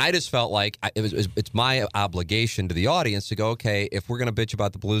 and I just felt like it's my obligation to the audience to go, okay, if we're going to bitch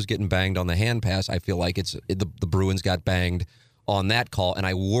about the Blues getting banged on the hand pass, I feel like the Bruins got banged on that call, and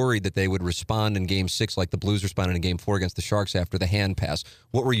I worried that they would respond in Game 6 like the Blues responded in Game 4 against the Sharks after the hand pass.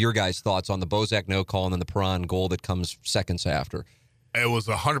 What were your guys' thoughts on the Bozak no call and then the Perron goal that comes seconds after? It was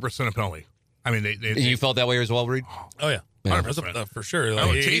 100% a penalty. I mean, you felt that way as well, Reed? Oh, yeah. 100%. For sure.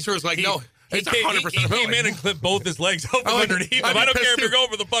 Like, Chaser was like, no. It's 100%. He came in and clipped both his legs up underneath him. I don't care if you're going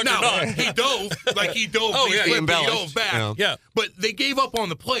for the puck or not. He dove. He dove. He dove back. Yeah. But they gave up on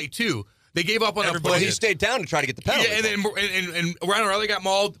the play, too. They gave up on that play. Well, he stayed down to try to get the penalty. Yeah, and Ryan O'Reilly got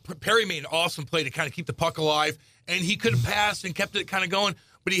mauled. Perry made an awesome play to kind of keep the puck alive, and he could have passed and kept it kind of going,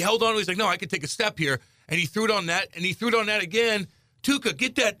 but he held on. He's like, no, I can take a step here, and he threw it on net, and he threw it on net again. Tuukka,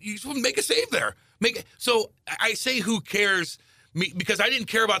 get that. You make a save there. So I say, who cares? Because I didn't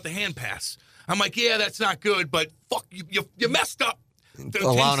care about the hand pass. I'm like, yeah, that's not good, but fuck, you messed up. 10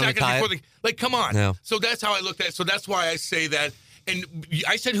 seconds before come on. Yeah. So that's how I looked at it. So that's why I say that. And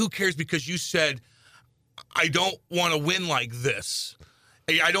I said, who cares? Because you said, I don't want to win like this.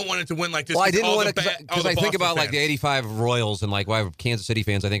 I don't want it to win like this. Well, I didn't want it because I think about like the 85 Royals and like why Kansas City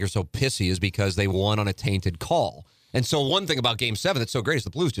fans I think are so pissy is because they won on a tainted call. And so one thing about Game 7 that's so great is the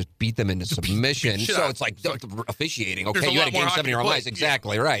Blues just beat them into submission. So it's like officiating. Okay, you had a Game 7 in your own eyes.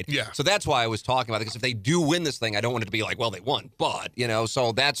 Exactly, right. Yeah. So that's why I was talking about it, because if they do win this thing, I don't want it to be like, well, they won. But,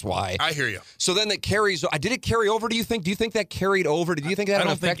 so that's why. I hear you. So then that carries. Did it carry over, do you think? Do you think that carried over? Did you think that had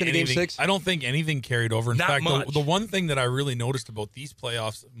an effect in Game 6? I don't think anything carried over. In Not fact, much. The one thing that I really noticed about these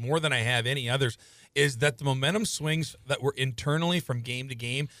playoffs, more than I have any others, is that the momentum swings that were internally from game to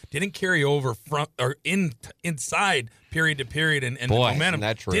game didn't carry over from or inside period to period, and Boy, the momentum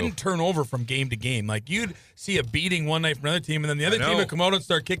that's true. didn't turn over from game to game. Like you'd see a beating one night from another team, and then the other team would come out and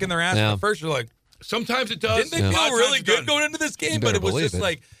start kicking their ass. Yeah. At first, you're like, Sometimes it does. didn't they feel really good going into this game? But better it was believe just it.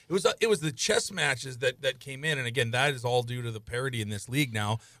 like it was the chess matches that came in, and again, that is all due to the parity in this league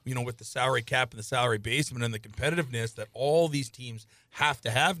now. You know, with the salary cap and the salary basement and the competitiveness that all these teams have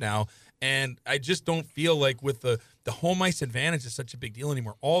to have now. And I just don't feel like with the home ice advantage is such a big deal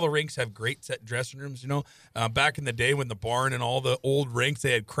anymore. All the rinks have great set dressing rooms. You know, back in the day when the barn and all the old rinks,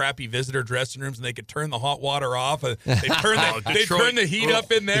 they had crappy visitor dressing rooms and they could turn the hot water off. They turn the heat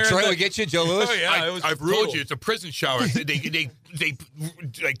up in there. Detroit will get you, Joe Lewis. Oh yeah, it was I've brutal. told you it's a prison shower. they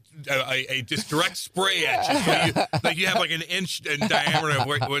like a just direct spray at you. So you have like an inch in diameter of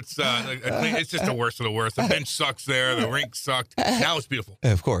what's it's just the worst of the worst. The bench sucks there. The rink sucked. Now it's beautiful.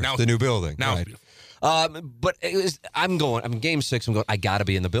 Of course, Now the new building. Now right. it's beautiful. But I'm game 6. I'm going, I got to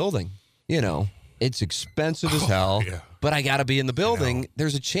be in the building. You know, it's expensive as hell, yeah. but I got to be in the building.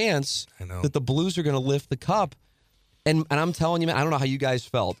 There's a chance that the Blues are going to lift the cup. And I'm telling you, man, I don't know how you guys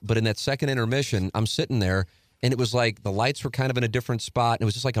felt, but in that second intermission, I'm sitting there, and it was like the lights were kind of in a different spot. And it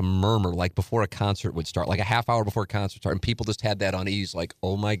was just like a murmur, like before a concert would start, like a half hour before a concert started. And people just had that unease, like,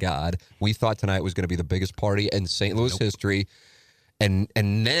 oh, my God, we thought tonight was going to be the biggest party in St. Louis history. And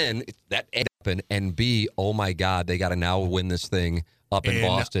then that happened, and B, oh, my God, they got to now win this thing up in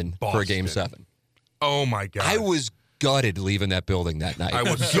Boston for a Game 7. Oh, my God. I was gutted leaving that building that night. I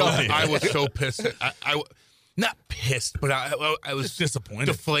was so pissed. I not pissed, but I was disappointed,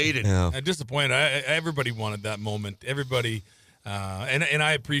 deflated. Yeah. Disappointed. Everybody wanted that moment. Everybody, and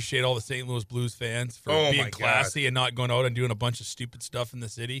I appreciate all the St. Louis Blues fans for being classy and not going out and doing a bunch of stupid stuff in the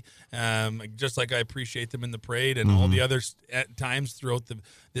city. Just like I appreciate them in the parade and all the other at times throughout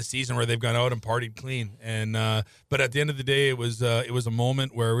this season where they've gone out and partied clean. And but at the end of the day, it was a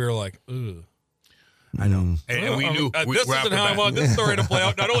moment where we were like, ugh. I know. And we knew. This isn't how I want this story to play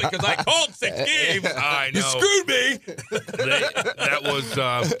out, not only because I called 6 games. I know. You screwed me. That was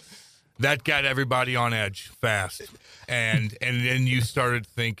that got everybody on edge fast. And then you started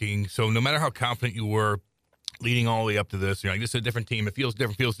thinking, so no matter how confident you were leading all the way up to this, you're like, this is a different team. It feels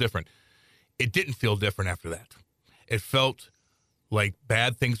different. It didn't feel different after that. It felt like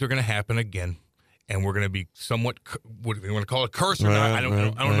bad things are going to happen again. And we're going to be somewhat, what do you want to call it, cursed or not? I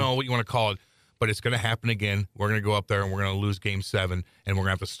don't know what you want to call it. But it's going to happen again. We're going to go up there and we're going to lose Game 7, and we're going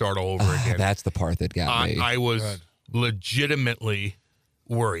to have to start all over again. That's the part that got me. I was legitimately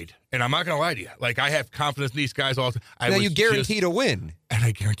worried. And I'm not going to lie to you. Like, I have confidence in these guys all the time. Now you guarantee to win. And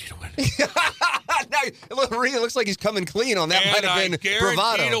I guarantee to win. It looks like he's coming clean on that. Might have been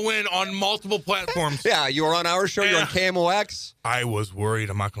bravado. Guarantee to win on multiple platforms. Yeah, you were on our show. You're on KMOX. I was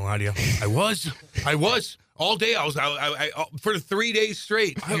worried. I'm not going to lie to you. I was. All day I was for 3 days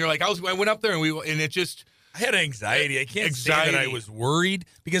straight. And you're like, I went up there and it just. I had anxiety. I can't say that I was worried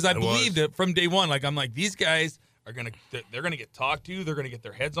because I believed it from day one. Like I'm like, these guys they're gonna get talked to. They're gonna get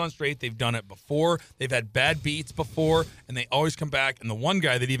their heads on straight. They've done it before. They've had bad beats before, and they always come back. And the one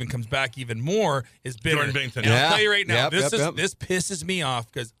guy that even comes back even more is Bitter. Jordan Binnington. And I'll tell you right now, this pisses me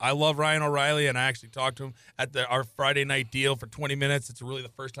off because I love Ryan O'Reilly, and I actually talked to him at our Friday night deal for 20 minutes. It's really the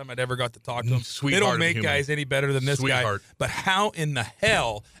first time I'd ever got to talk to him. Sweetheart they don't make guys any better than this guy. But how in the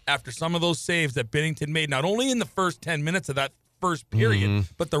hell, after some of those saves that Binnington made, not only in the first 10 minutes of that first period,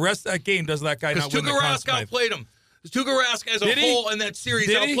 but the rest of that game, does that guy not win the Conn Smythe? outplayed him. Tuukka Rask as a whole in that series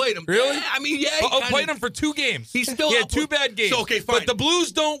outplayed him. Really? Yeah, I mean, yeah. He outplayed him for 2 games. He had 2 bad games. So, okay, fine. But the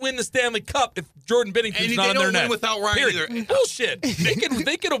Blues don't win the Stanley Cup if Jordan Binnington's not on their net. And they don't win without Ryan either. Bullshit.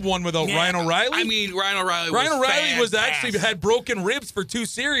 They could have won without Ryan O'Reilly. I mean, Ryan O'Reilly was actually had broken ribs for 2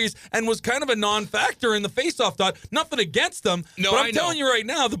 series and was kind of a non-factor in the faceoff dot. Nothing against them. No, but I'm telling you right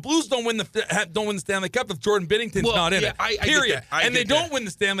now, the Blues don't win the Stanley Cup if Jordan Binnington's not in it. Period. And they don't win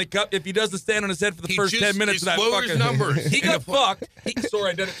the Stanley Cup if he doesn't stand on his head for the first 10 minutes of that fucking numbers. He got fucked.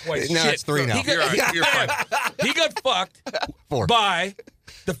 Sorry, I did it twice. No, it's 3 now. You're fine. He got fucked 4 by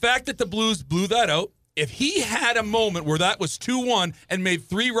the fact that the Blues blew that out. If he had a moment where that was 2-1 and made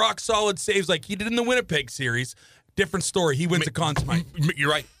 3 rock-solid saves like he did in the Winnipeg series, different story. He wins the Conn Smythe. You're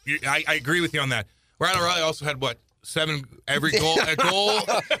right. I agree with you on that. Ryan O'Reilly also had, 7 every goal, a goal in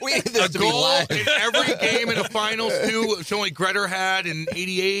every game in the finals too. It's only Gretter had in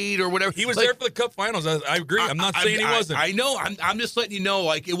 '88 or whatever. He was there for the Cup Finals. I agree. I'm not saying he wasn't. I know. I'm just letting you know.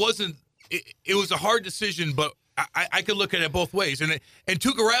 Like it wasn't. It was a hard decision, but I could look at it both ways. And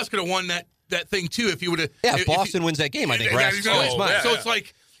Tuukka Rask could have won that thing too if he would have. Yeah, if Boston wins that game, I think Rask. So it's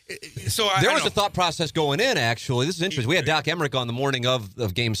like. So There I was know. a thought process going in, actually. This is interesting. We had Doc Emmerich on the morning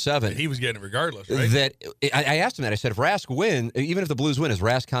of Game 7. He was getting it regardless, right? That I asked him that. I said, if Rask win, even if the Blues win, is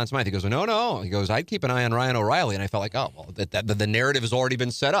Rask Conn Smythe? He goes, no. He goes, I'd keep an eye on Ryan O'Reilly. And I felt like, oh, well, the narrative has already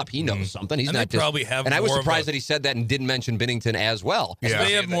been set up. He knows something. He's And not they just. probably have and I was more of surprised a- that he said that and didn't mention Binnington as well. Yeah. They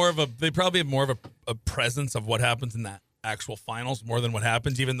probably have more of a presence of what happens in that actual finals more than what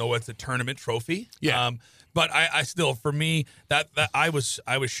happens, even though it's a tournament trophy. Yeah. But I still, for me, that I was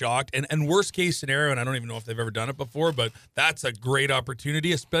shocked. And worst case scenario, and I don't even know if they've ever done it before, but that's a great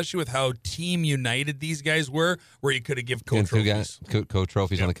opportunity, especially with how team united these guys were, where you could have given co-trophies.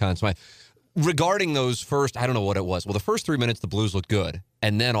 Co-trophies on the Conn Smythe. Regarding those first, I don't know what it was. Well, the first 3 minutes, the Blues looked good.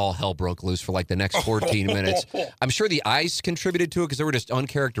 And then all hell broke loose for like the next 14 minutes. I'm sure the ice contributed to it because there were just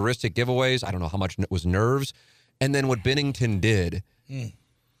uncharacteristic giveaways. I don't know how much it was nerves. And then what Binnington did. And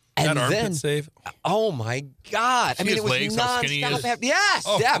That armpit then, save. Oh, my God. I See mean, his it was legs, how skinny he is? nonstop. Yes.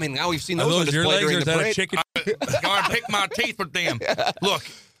 Oh. Yeah, I mean, now we've seen Are those on those your display legs or during is the that a break. chicken? Gotta pick my teeth with them. Look,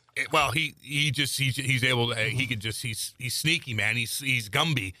 well, he's able to. He could just. He's sneaky, man. He's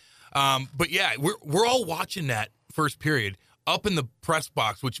Gumby. But yeah, we're all watching that first period up in the press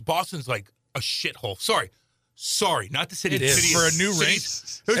box, which Boston's like a shithole. Sorry, not the city. It is. City For a new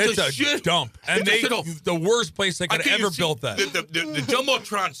city's- rink, It's it's a dump. And It's a shithole. the worst place they could I can't ever even see- built that. The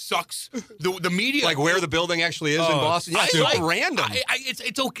Jumbotron sucks. The media, Like where the building actually is in Boston. Yeah, it's I so random.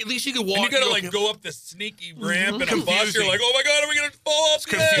 It's okay. At least you can walk. And you gotta you're like okay. go up this sneaky ramp and a bus. You're Confusing. like, oh my god, are we gonna fall off? It's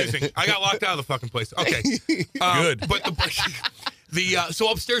confusing. I got locked out of the fucking place. Okay, Good. But so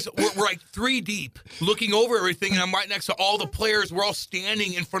upstairs we're like 3 deep, looking over everything, and I'm right next to all the players. We're all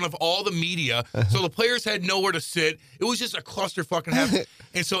standing in front of all the media, so the players had nowhere to sit. It was just a cluster fucking half.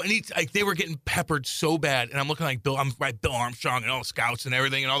 And so they were getting peppered so bad, and I'm looking like Bill Armstrong and all the scouts and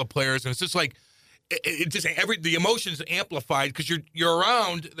everything, and all the players, and it's just like. It just the emotions amplified because you're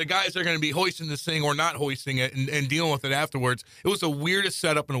around the guys that are going to be hoisting this thing or not hoisting it and dealing with it afterwards. It was the weirdest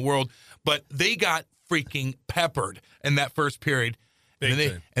setup in the world, but they got freaking peppered in that first period, and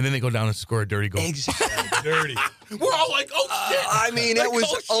then they go down and score a dirty goal. Dirty. We're all like, "Oh shit!" I mean, Like, it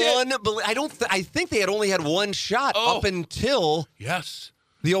was "Oh, shit." unbelievable. I think they had only had one shot up until Yes,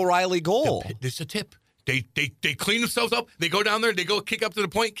 the O'Reilly goal. this is a tip. They clean themselves up. They go down there. They go kick up to the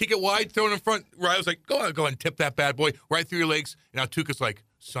point, kick it wide, throw it in front. Riley's like, go on, and tip that bad boy right through your legs. And now Tuukka's like,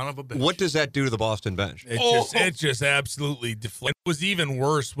 son of a bitch. What does that do to the Boston bench? It just absolutely deflated. What was even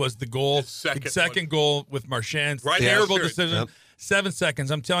worse was the goal, The the second second goal with Marchand. Right Terrible after it. decision. Yep. 7 seconds.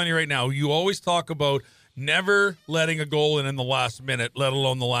 I'm telling you right now, you always talk about never letting a goal in the last minute, let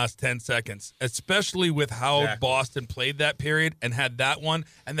alone the last 10 seconds, especially with how Exactly. Boston played that period and had that one,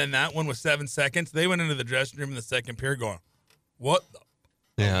 and then that one was 7 seconds. They went into the dressing room in the second period going, what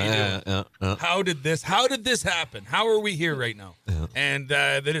the Yeah. How did this happen? How are we here right now? And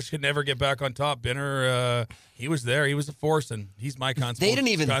they just could never get back on top. Binner, he was there. He was a force, and he's my constant. They didn't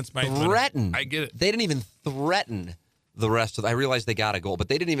even threaten. I get it. They didn't even threaten the rest of. I realized they got a goal, but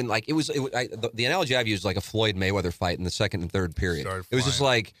they didn't even like. The analogy I've used is like a Floyd Mayweather fight in the second and third period. Started It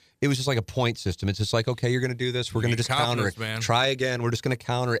was just like a point system. It's just like, okay, you're going to do this. We're going to need just counter it. confidence, man. Try again. We're just going to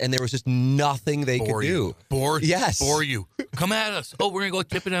counter it. And there was just nothing they could do. Bore you. Come at us. Oh, we're going to go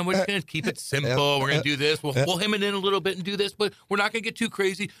tip it in. We're just going to keep it simple. We're going to do this. We'll hem it in a little bit and do this, but we're not going to get too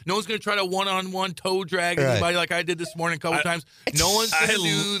crazy. No one's going to try to one-on-one toe drag anybody like I did this morning a couple times. No one's going to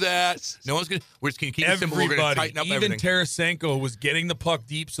do that. No one's going to. We're just going to keep it simple. We're going to Everybody, tighten up even everything. Tarasenko, was getting the puck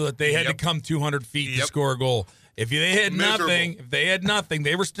deep so that they had to Yep. come 200 feet to Yep. score a goal. If they had nothing,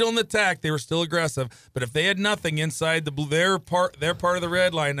 they were still in the attack. They were still aggressive. But if they had nothing inside their part of the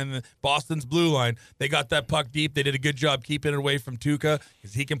red line and the Boston's blue line, they got that puck deep. They did a good job keeping it away from Tuukka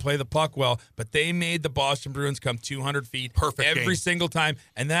because he can play the puck well. But they made the Boston Bruins come 200 feet Perfect every game. single time,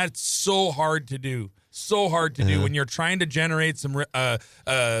 and that's so hard to do. So hard to do when you're trying to generate some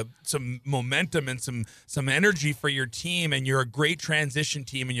momentum and some energy for your team, and you're a great transition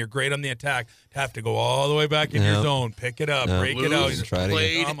team and you're great on the attack. To have to go all the way back in your zone, pick it up, break it out. Blues Try it again.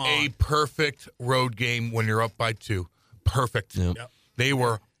 played Come a on. perfect road game when you're up by 2. Perfect. Yep. They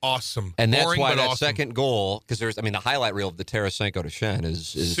were awesome. And that's Boring, why but that awesome. second goal, because the highlight reel of the Tarasenko to Shen is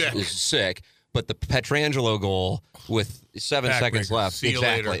sick. But the Petrangelo goal with 7 seconds Backbreaker. left. See you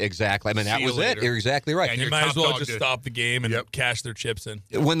later. Exactly. I mean, that See you was it. later. You're exactly right. And You your might as top well dog just did. stop the game and Yep. cash their chips in.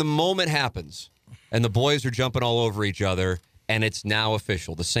 When the moment happens and the boys are jumping all over each other and it's now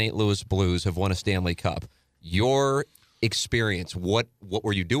official, the St. Louis Blues have won a Stanley Cup. Your experience, what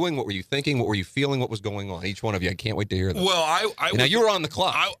were you doing? What were you thinking? What were you feeling? What was going on? Each one of you. I can't wait to hear that. Well, I Now, you were on the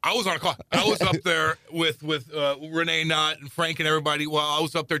clock. I was on a clock. I was up there with Renee Knott and Frank and everybody. Well, I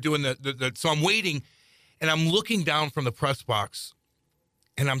was up there doing the so I'm waiting, and I'm looking down from the press box,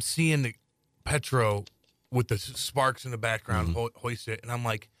 and I'm seeing the Petro with the sparks in the background hoist it, and I'm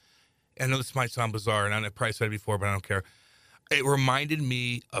like, I know this might sound bizarre, and I've probably said it before, but I don't care. It reminded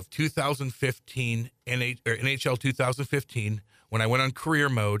me of 2015, NHL 2015, when I went on career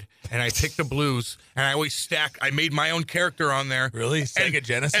mode and I picked the Blues, and I always I made my own character on there. Really? Sega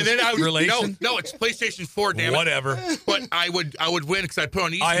Genesis? And then I would, relation? No, it's PlayStation 4, damn it. Whatever. But I would win because I put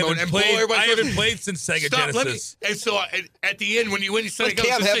on easy I mode haven't and blow played, everybody. I haven't played since Sega Genesis. And so at the end, when you win, you say,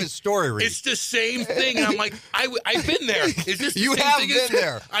 Cam have his story read. it's the same thing. And I'm like, I've been there. Is this the You same have thing been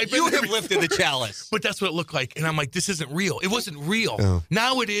there. You have there. lifted the chalice. But that's what it looked like, and I'm like, this isn't real. It wasn't real. Oh.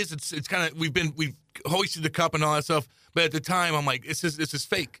 Now it is. It's kind of we've hoisted the cup and all that stuff. But at the time, I'm like, this is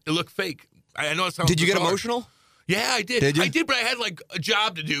fake. It looked fake. I know it sounds. Did you get bizarre. emotional? Yeah, I did. Did you? I did, but I had like a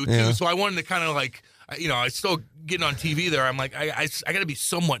job to do too, Yeah. so I wanted to kind of like, I still getting on TV there. I'm like, I got to be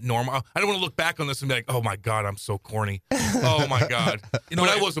somewhat normal. I don't want to look back on this and be like, oh my god, I'm so corny. Oh my god. But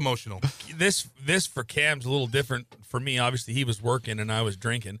I was emotional. This for Cam's a little different for me. Obviously, he was working and I was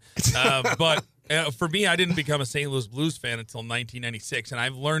drinking. But for me, I didn't become a St. Louis Blues fan until 1996, and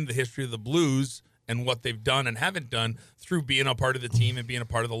I've learned the history of the Blues and what they've done and haven't done through being a part of the team and being a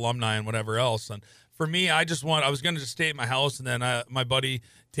part of the alumni and whatever else. And for me, I was going to just stay at my house, and then my buddy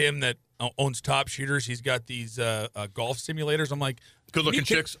Tim that owns Top Shooters, he's got these golf simulators. I'm like, Good looking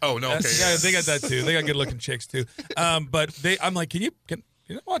chicks. Oh no, okay. Yeah, they got that too. They got good looking chicks too. But I'm like, can you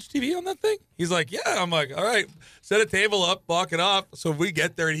watch TV on that thing? He's like, yeah. I'm like, all right, set a table up, block it off. So we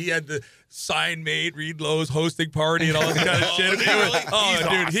get there, and he had the sign made, Reed Lowe's hosting party and all this kind of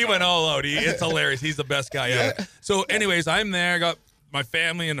shit. He went all out. It's hilarious. He's the best guy ever. So anyways, I'm there. I got my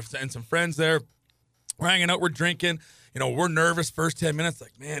family and some friends there. We're hanging out. We're drinking. We're nervous first 10 minutes.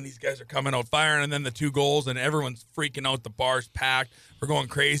 Like, man, these guys are coming out firing. And then the 2 goals, and everyone's freaking out. The bar's packed. We're going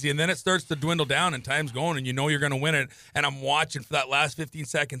crazy. And then it starts to dwindle down, and time's going, and you're going to win it. And I'm watching for that last 15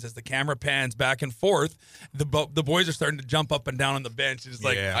 seconds as the camera pans back and forth. The boys are starting to jump up and down on the bench. It's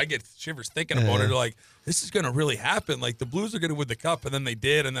like, I get shivers thinking about it. Like, this is going to really happen. Like, the Blues are going to win the cup. And then they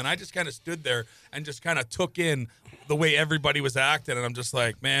did. And then I just kind of stood there and just kind of took in the way everybody was acting. And I'm just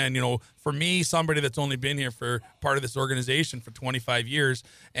like, man, for me, somebody that's only been here for part of this organization for 25 years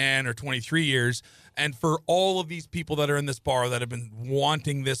or 23 years, and for all of these people that are in this bar that have been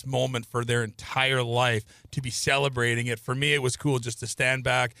wanting this moment for their entire life to be celebrating it, for me, it was cool just to stand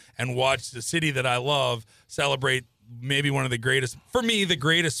back and watch the city that I love celebrate maybe one of the greatest, for me, the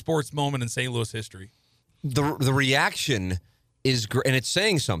greatest sports moment in St. Louis history. The reaction is great, and it's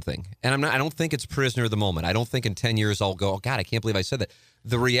saying something. And I don't think it's prisoner of the moment. I don't think in 10 years I'll go, oh God, I can't believe I said that.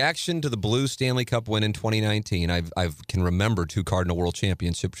 The reaction to the Blues Stanley Cup win in 2019, I can remember 2 Cardinal World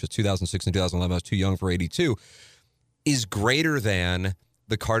Championships, 2006 and 2011. I was too young for 82, is greater than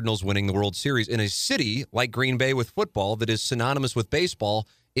the Cardinals winning the World Series in a city like Green Bay with football that is synonymous with baseball.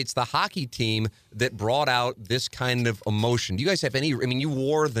 It's the hockey team that brought out this kind of emotion. Do you guys have any? I mean, you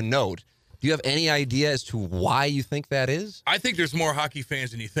wore the note. Do you have any idea as to why you think that is? I think there's more hockey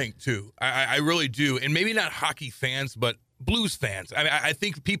fans than you think, too. I really do. And maybe not hockey fans, but Blues fans. I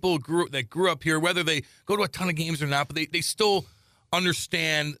think people that grew up here, whether they go to a ton of games or not, but they still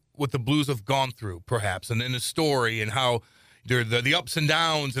understand what the Blues have gone through, perhaps, and in the story and how they're the ups and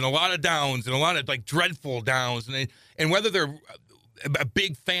downs and a lot of downs and a lot of like dreadful downs. And whether they're a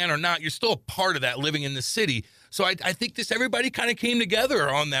big fan or not, you're still a part of that living in the city. So I think everybody kind of came together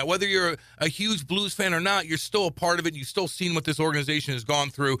on that. Whether you're a huge Blues fan or not, you're still a part of it. You've still seen what this organization has gone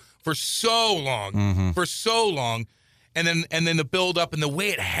through for so long, and then the build up and the way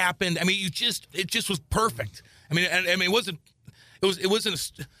it happened. I mean, it just was perfect. I mean, it wasn't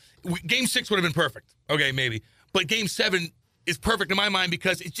Game 6 would have been perfect. Okay, maybe, but Game 7 is perfect in my mind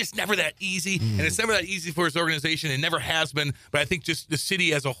because it's just never that easy, and it's never that easy for this organization. It never has been. But I think just the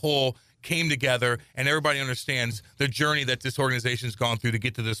city as a whole came together, and everybody understands the journey that this organization has gone through to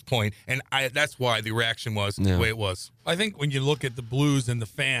get to this point. And that's why the reaction was the way it was. I think when you look at the Blues and the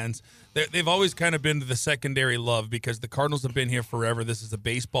fans, they've always kind of been the secondary love because the Cardinals have been here forever. This is a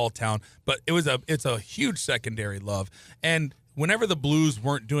baseball town, but it's a huge secondary love. And whenever the Blues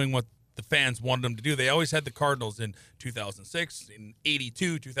weren't doing what the fans wanted them to do, they always had the Cardinals in 2006, in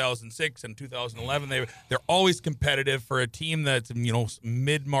 82, 2006, and 2011. They're always competitive for a team that's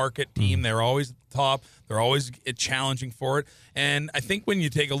mid-market team. They're always at the top. They're always challenging for it. And I think when you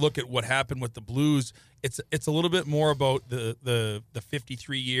take a look at what happened with the Blues, it's a little bit more about the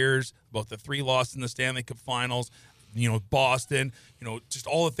 53 years, about the 3 losses in the Stanley Cup Finals, Boston, just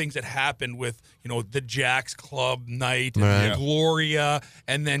all the things that happened with, the Jacks Club night and Right. the Gloria,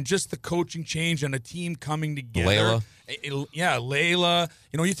 and then just the coaching change and a team coming together. Layla.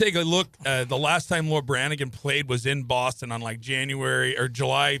 You take a look, the last time Laura Branigan played was in Boston on like January or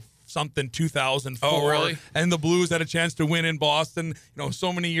July something 2004. Oh, really? And the Blues had a chance to win in Boston,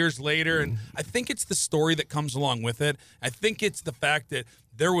 so many years later. And I think it's the story that comes along with it. I think it's the fact that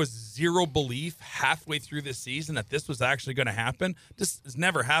there was zero belief halfway through this season that this was actually going to happen. This has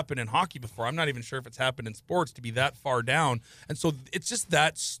never happened in hockey before. I'm not even sure if it's happened in sports to be that far down. And so it's just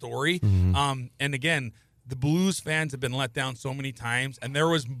that story. And again, the Blues fans have been let down so many times, and there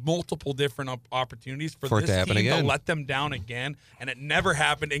was multiple different opportunities for it this to happen team again. to let them down again, and it never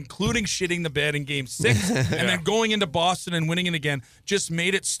happened, including shitting the bed in Game 6, and then going into Boston and winning it again. Just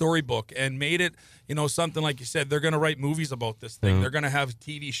made it storybook and made it, something like you said. They're going to write movies about this thing. They're going to have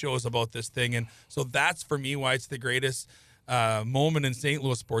TV shows about this thing, and so that's for me why it's the greatest moment in St.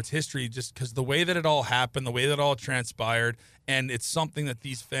 Louis sports history, just because the way that it all happened, the way that it all transpired, and it's something that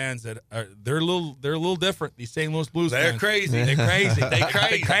these fans they're a little different. These St. Louis Blues They're fans, crazy. They're crazy.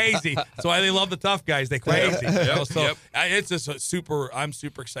 They're crazy. That's why they love the tough guys. They're crazy. It's just I'm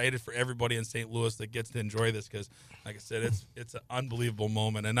super excited for everybody in St. Louis that gets to enjoy this because, like I said, it's an unbelievable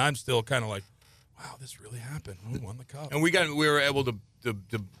moment, and I'm still kind of like, wow, this really happened. We won the cup. And we were able to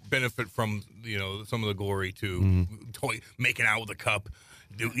benefit from some of the glory too, making out with the cup,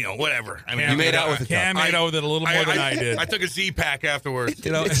 whatever. I mean, Cam You made out with the Cam made out with it a little more than I did. I took a Z-Pack afterwards.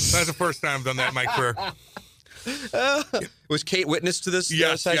 That's the first time I've done that in my career. Was Kate witness to this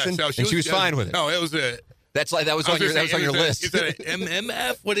session? No, She was fine with it. No, it was a. That was on your list. Is that an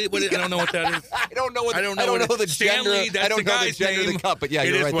MMF? What? I don't know what that is. I don't know I don't know the Stanley, gender. that's I don't the know the guy's gender of name. the cup, but yeah, It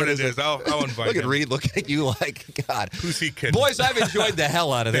you're is right. what that it is. I'll invite Look at him. Reed. Look at you like God. Who's he kidding? Boys, I've enjoyed the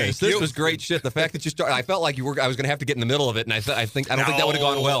hell out of this. Thank This you. was great shit. The fact that you started, I felt like I was going to have to get in the middle of it, and I don't think that would have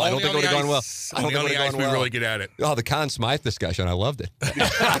gone well. I don't think it would have gone well. I don't think it would have gone We well. really get at it. Oh, the Conn Smythe discussion. I loved it.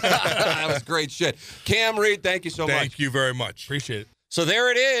 That was great shit. Cam Reed, thank you so much. Thank you very much. Appreciate it. So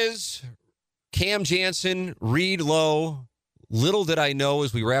there it is. Cam Jansen, Reed Lowe. Little did I know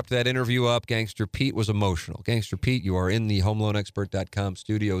as we wrapped that interview up, Gangster Pete was emotional. Gangster Pete, you are in the HomeLoanExpert.com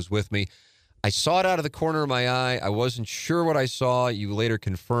studios with me. I saw it out of the corner of my eye. I wasn't sure what I saw. You later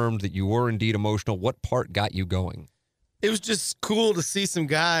confirmed that you were indeed emotional. What part got you going? It was just cool to see some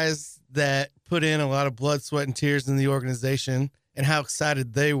guys that put in a lot of blood, sweat, and tears in the organization and how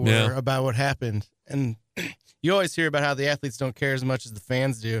excited they were about what happened. And you always hear about how the athletes don't care as much as the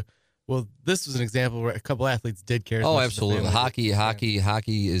fans do. Well, this was an example where a couple athletes did care. Oh, absolutely. Hockey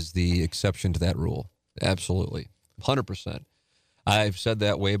is the exception to that rule. Absolutely. 100%. I've said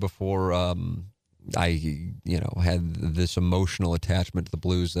that way before I had this emotional attachment to the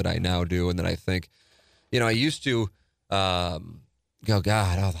Blues that I now do, and that I think, I used to go,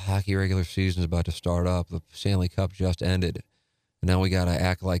 God, the hockey regular season is about to start up. The Stanley Cup just ended. And now we got to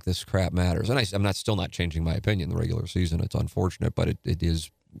act like this crap matters. And I'm still not changing my opinion. The regular season, it's unfortunate, but it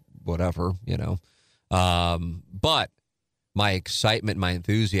is whatever, But my excitement, my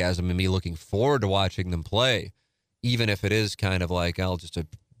enthusiasm, and me looking forward to watching them play, even if it is kind of like, just a,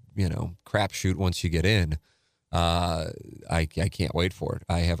 crapshoot once you get in, I can't wait for it.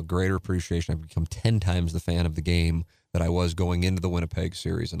 I have a greater appreciation. I've become 10 times the fan of the game that I was going into the Winnipeg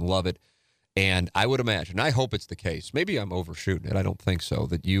series and love it. And I would imagine, I hope it's the case. Maybe I'm overshooting it. I don't think so,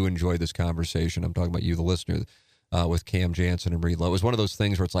 that you enjoy this conversation. I'm talking about you, the listener, with Cam Jansen and Reed Lowe. It was one of those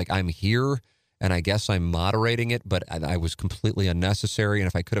things where it's like, I'm here, and I guess I'm moderating it, but I was completely unnecessary. And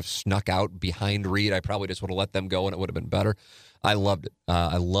if I could have snuck out behind Reed, I probably just would have let them go, and it would have been better. I loved it.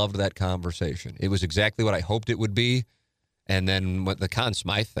 I loved that conversation. It was exactly what I hoped it would be. And then the Conn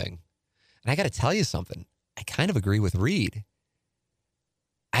Smythe thing. And I got to tell you something. I kind of agree with Reed.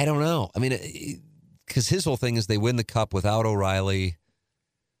 I don't know. I mean, because his whole thing is they win the cup without O'Reilly.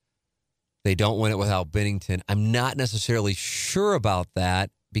 They don't win it without Binnington. I'm not necessarily sure about that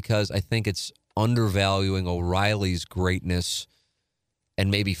because I think it's undervaluing O'Reilly's greatness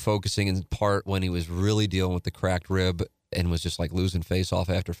and maybe focusing in part when he was really dealing with the cracked rib and was just like losing face-off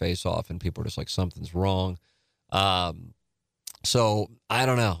after face-off, and people are just like, something's wrong. So I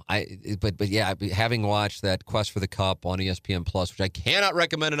don't know. But yeah, having watched that Quest for the Cup on ESPN Plus, which I cannot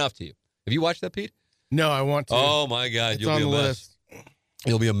recommend enough to you. Have you watched that, Pete? No, I want to. Oh my God, It's you'll be a on the mess. list.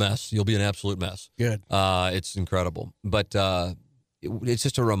 You'll be a mess. You'll be an absolute mess. Good. It's incredible. But it's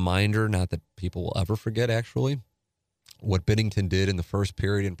just a reminder, not that people will ever forget, actually, what Binnington did in the first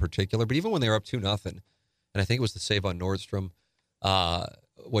period in particular. But even when they were up 2-0, and I think it was the save on Nordstrom,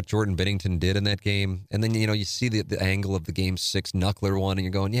 what Jordan Binnington did in that game. And then, you see the angle of the Game 6 Knuckler one, and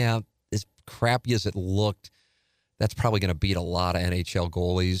you're going, yeah, as crappy as it looked, That's probably going to beat a lot of NHL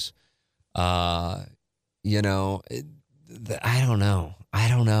goalies. You know, I don't know. I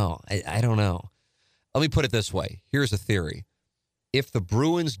don't know. Let me put it this way. Here's a theory. If the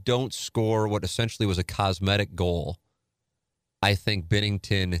Bruins don't score what essentially was a cosmetic goal, I think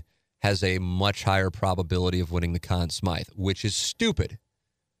Binnington has a much higher probability of winning the Conn Smythe, which is stupid.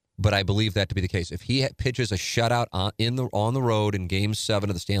 But I believe that to be the case. If he pitches a shutout on the road in Game 7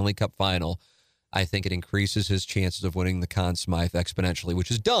 of the Stanley Cup Final, I think it increases his chances of winning the Conn Smythe exponentially, which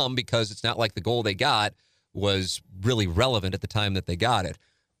is dumb because it's not like the goal they got was really relevant at the time that they got it.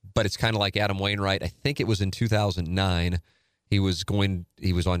 But it's kind of like Adam Wainwright. I think it was in 2009. He was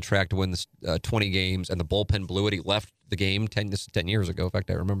on track to win the 20 games, and the bullpen blew it. He left the game 10 years ago. In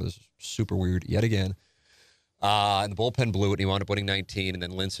fact, I remember this super weird yet again. And the bullpen blew it, and he wound up winning 19. And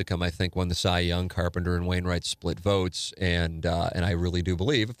then Lincecum, I think, won the Cy Young. Carpenter and Wainwright split votes. And I really do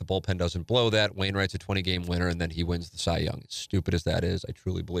believe if the bullpen doesn't blow that, Wainwright's a 20-game winner, and then he wins the Cy Young. As stupid as that is, I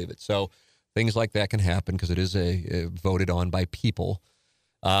truly believe it. So things like that can happen because it is voted on by people.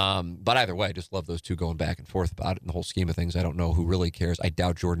 But either way, I just love those two going back and forth about it. In the whole scheme of things, I don't know who really cares. I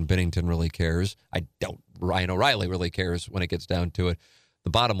doubt Jordan Binnington really cares. I doubt Ryan O'Reilly really cares when it gets down to it. The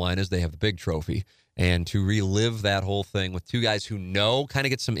bottom line is they have the big trophy. And to relive that whole thing with two guys who know, kind of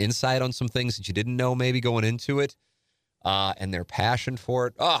get some insight on some things that you didn't know maybe going into it, and their passion for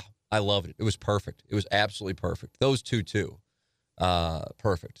it. I loved it. It was perfect. It was absolutely perfect. Those two, too.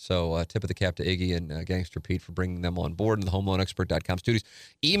 Perfect. So tip of the cap to Iggy and Gangster Pete for bringing them on board in the HomeLoanExpert.com studios.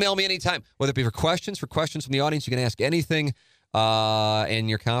 Email me anytime, whether it be for questions from the audience. You can ask anything, and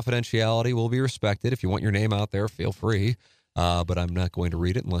your confidentiality will be respected. If you want your name out there, feel free. But I'm not going to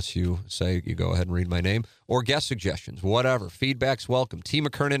read it unless you say you go ahead and read my name. Or guest suggestions, whatever. Feedback's welcome. T.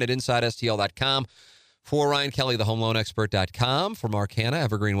 McKernan at InsideSTL.com. For Ryan Kelly, thehomeloanexpert.com. For Mark Hanna,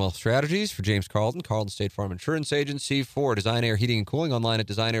 Evergreen Wealth Strategies. For James Carlton, Carlton State Farm Insurance Agency. For Design Air Heating and Cooling, online at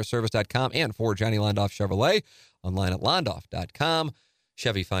designairservice.com. And for Johnny Londoff Chevrolet, online at londoff.com.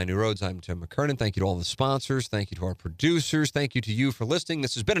 Chevy Find New Roads. I'm Tim McKernan. Thank you to all the sponsors. Thank you to our producers. Thank you to you for listening.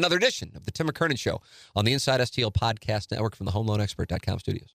 This has been another edition of the Tim McKernan Show on the Inside STL Podcast Network from the HomeLoanExpert.com studios.